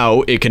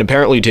 Now it can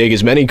apparently take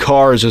as many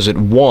cars as it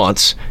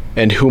wants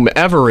and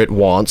whomever it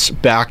wants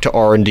back to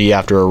R&D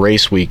after a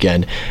race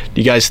weekend.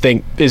 Do you guys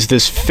think, is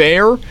this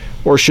fair,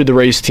 or should the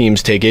race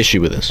teams take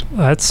issue with this?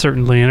 That's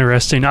certainly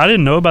interesting. I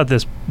didn't know about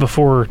this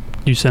before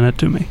you sent it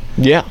to me.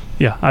 Yeah.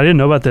 Yeah, I didn't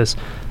know about this.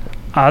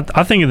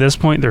 I think at this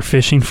point they're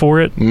fishing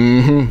for it,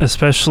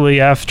 especially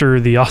after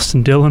the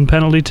Austin Dillon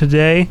penalty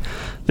today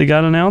that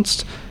got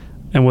announced.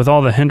 And with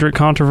all the Hendrick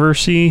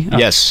controversy,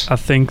 yes, I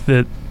think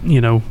that,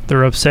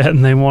 they're upset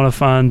and they want to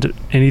find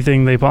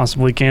anything they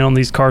possibly can on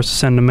these cars to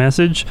send a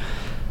message.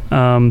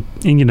 And,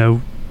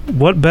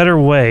 what better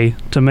way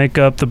to make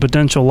up the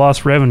potential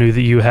lost revenue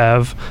that you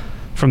have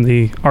from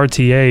the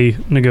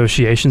RTA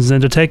negotiations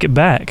than to take it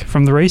back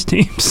from the race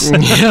teams?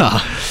 Yeah.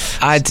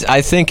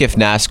 I think if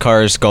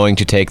NASCAR is going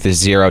to take this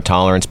zero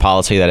tolerance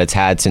policy that it's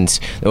had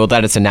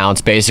that it's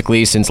announced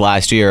basically since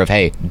last year of,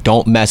 hey,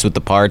 don't mess with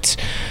the parts,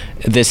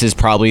 this is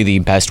probably the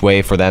best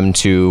way for them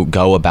to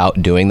go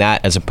about doing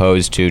that, as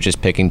opposed to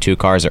just picking 2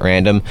 cars at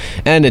random.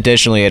 And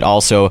additionally, it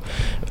also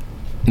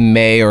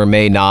may or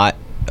may not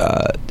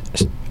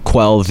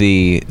quell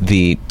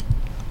the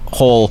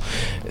whole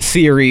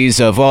theories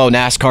of,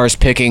 NASCAR's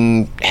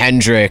picking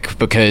Hendrick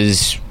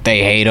because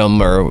they hate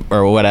him or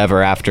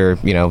whatever after,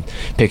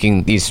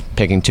 picking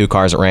 2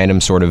 cars at random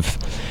sort of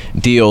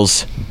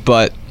deals.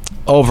 But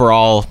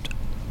overall,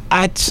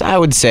 I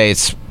would say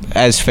it's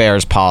as fair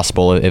as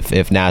possible if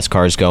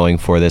NASCAR is going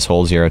for this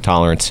whole zero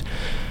tolerance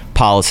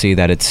policy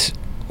that it's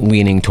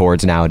leaning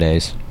towards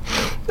nowadays.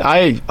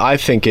 I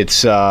think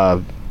it's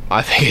as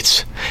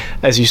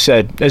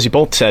you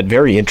both said,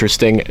 very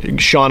interesting.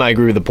 Sean, I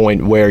agree with the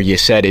point where you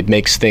said it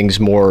makes things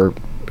more,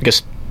 I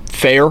guess,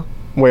 fair,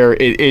 where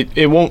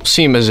it won't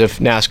seem as if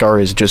NASCAR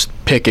is just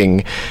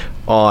picking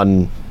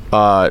on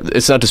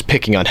it's not just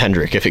picking on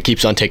Hendrick if it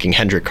keeps on taking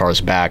Hendrick cars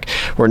back,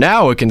 where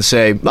now it can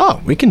say,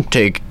 we can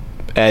take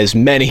as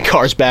many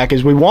cars back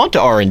as we want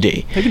to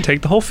R&D. They can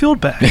take the whole field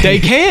back. They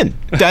can.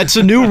 That's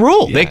a new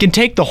rule. Yeah. They can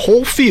take the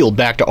whole field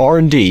back to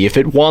R&D if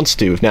it wants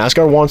to. If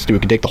NASCAR wants to,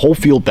 it can take the whole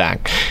field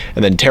back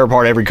and then tear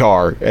apart every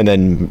car, and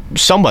then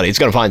somebody's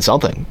going to find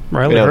something.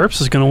 Riley Herbst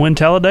is going to win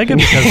Talladega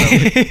because of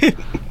it.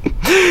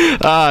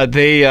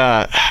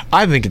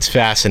 I think it's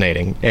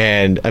fascinating,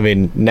 and I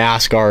mean,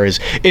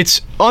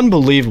 it's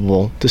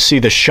unbelievable to see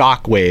the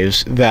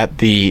shockwaves that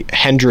the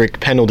Hendrick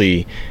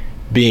penalty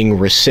being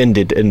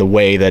rescinded in the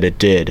way that it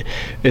did.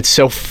 It's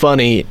so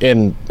funny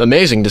and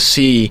amazing to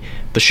see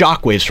the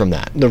shockwaves from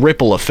that, the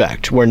ripple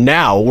effect, where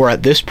now we're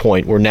at this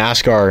point where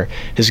NASCAR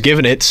has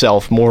given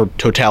itself more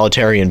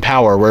totalitarian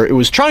power, where it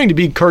was trying to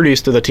be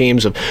courteous to the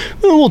teams of,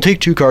 we'll take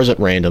 2 cars at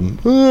random,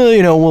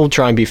 we'll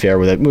try and be fair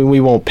with it, we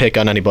won't pick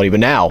on anybody. But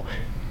now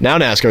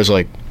NASCAR's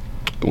like,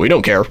 we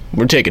don't care.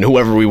 We're taking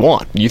whoever we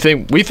want. We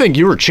think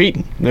you were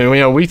cheating.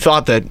 We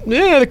thought that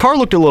the car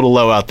looked a little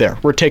low out there.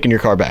 We're taking your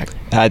car back.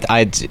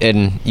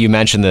 And you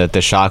mentioned the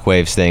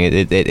shockwaves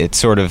thing. It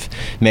sort of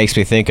makes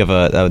me think of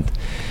a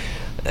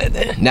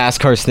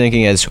NASCAR's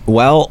thinking as,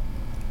 well,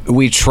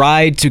 we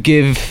tried to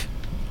give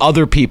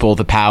other people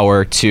the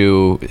power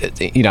to,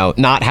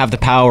 not have the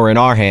power in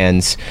our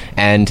hands,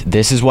 and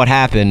this is what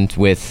happened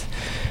with,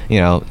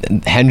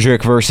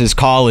 Hendrick versus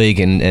colleague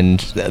and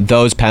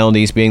those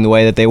penalties being the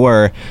way that they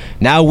were.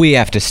 Now we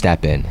have to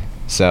step in.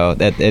 So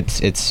that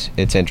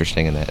it's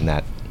interesting in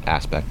that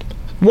aspect.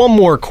 One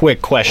more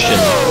quick question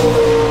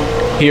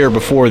here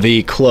before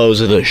the close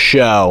of the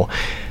show.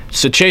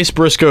 So Chase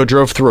Briscoe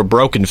drove through a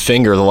broken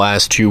finger the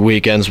last 2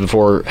 weekends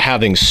before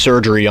having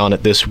surgery on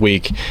it this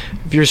week.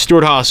 If you're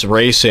Stewart-Haas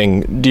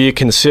Racing, do you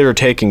consider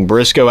taking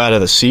Briscoe out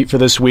of the seat for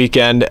this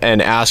weekend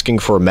and asking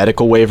for a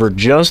medical waiver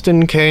just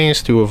in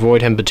case to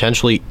avoid him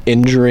potentially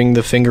injuring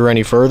the finger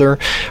any further?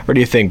 Or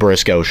do you think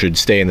Briscoe should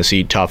stay in the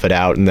seat, tough it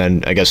out, and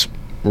then, I guess,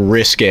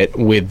 risk it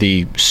with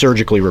the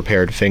surgically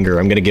repaired finger?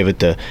 I'm going to give it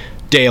to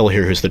Dale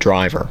here, who's the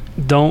driver.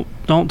 Don't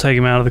take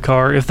him out of the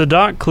car. If the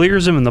doc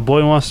clears him and the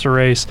boy wants to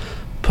race,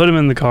 put him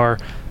in the car.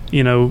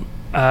 They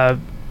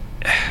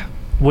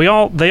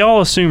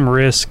all assume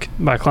risk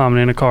by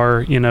climbing in a car,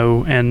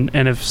 and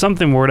if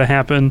something were to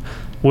happen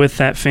with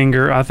that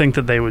finger, I think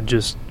that they would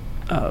just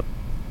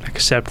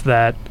accept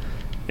that.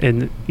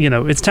 And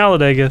it's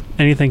Talladega,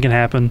 anything can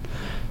happen.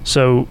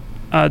 So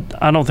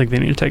I don't think they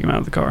need to take him out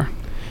of the car.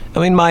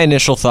 I mean, my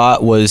initial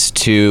thought was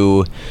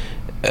to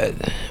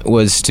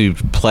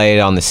play it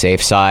on the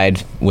safe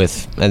side,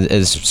 with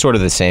as sort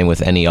of the same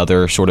with any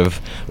other sort of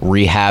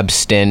rehab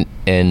stint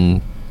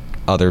in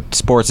other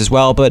sports as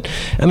well. But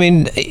I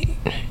mean,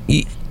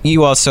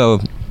 you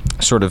also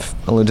sort of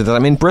alluded to that. I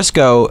mean,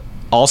 Briscoe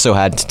also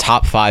had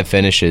top 5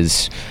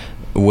 finishes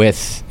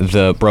with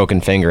the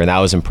broken finger, and that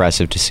was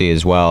impressive to see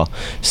as well.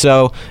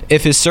 So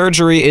if his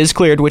surgery is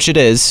cleared, which it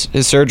is,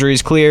 his surgery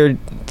is cleared,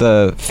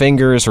 the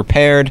finger is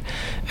repaired,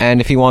 and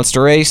if he wants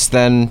to race,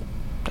 then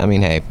I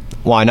mean, hey,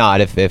 why not?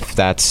 If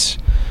that's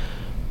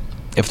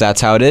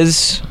how it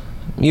is,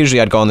 usually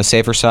I'd go on the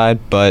safer side,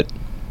 but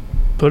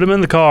put him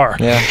in the car.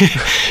 Yeah.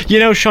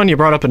 Sean, you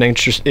brought up an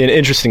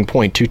interesting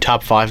point. 2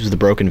 top 5s with the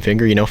broken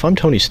finger. If I'm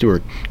Tony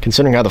Stewart,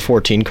 considering how the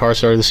 14 car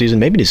started the season,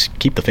 maybe just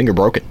keep the finger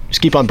broken.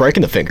 Just keep on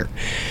breaking the finger.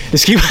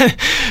 Just keep.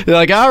 They're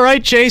like, all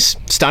right, Chase,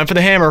 it's time for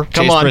the hammer.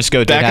 Come on,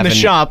 back in the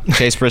shop.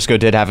 Chase Briscoe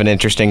did have an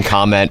interesting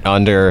comment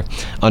under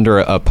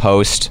a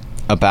post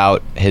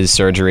about his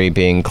surgery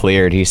being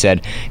cleared. He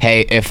said,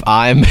 "Hey, if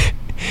I'm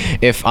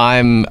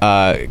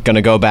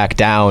gonna go back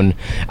down,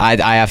 I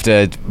have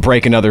to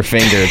break another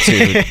finger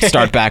to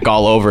start back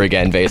all over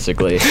again."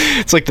 Basically,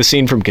 it's like the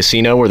scene from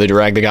Casino where they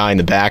drag the guy in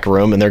the back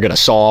room and they're gonna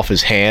saw off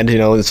his hand.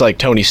 It's like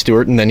Tony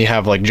Stewart, and then you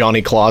have like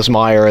Johnny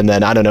Klausmeier, and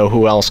then I don't know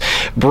who else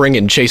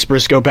bringing Chase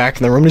Briscoe back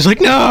in the room. And he's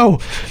like, no,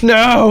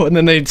 and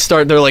then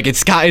they're like,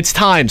 it's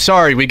time.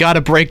 Sorry, we got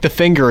to break the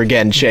finger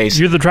again, Chase.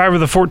 You're the driver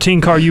of the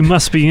 14 car. You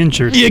must be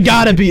injured. You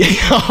gotta be.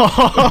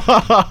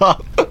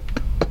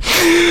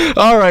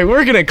 All right,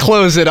 we're going to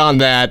close it on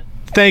that.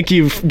 Thank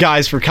you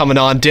guys for coming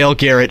on. Dale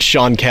Garrett,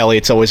 Sean Kelly,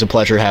 it's always a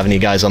pleasure having you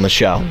guys on the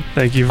show.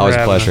 Thank you for always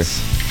having a pleasure.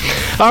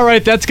 us. All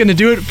right, that's going to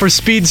do it for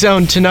Speed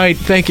Zone tonight.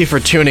 Thank you for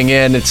tuning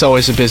in. It's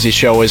always a busy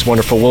show, always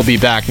wonderful. We'll be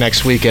back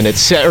next weekend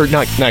next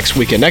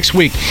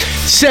week,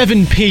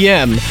 7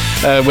 p.m.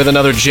 With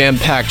another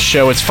jam-packed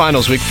show. It's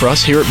finals week for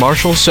us here at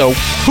Marshall, so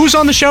who's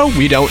on the show?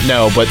 We don't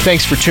know, but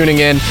thanks for tuning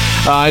in.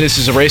 This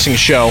is a racing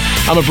show.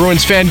 I'm a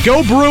Bruins fan.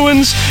 Go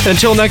Bruins!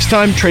 Until next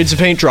time, trades the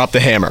paint, drop the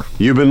hammer.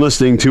 You've been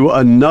listening to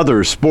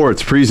another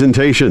sports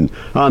presentation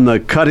on the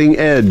Cutting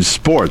Edge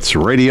Sports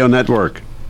Radio Network.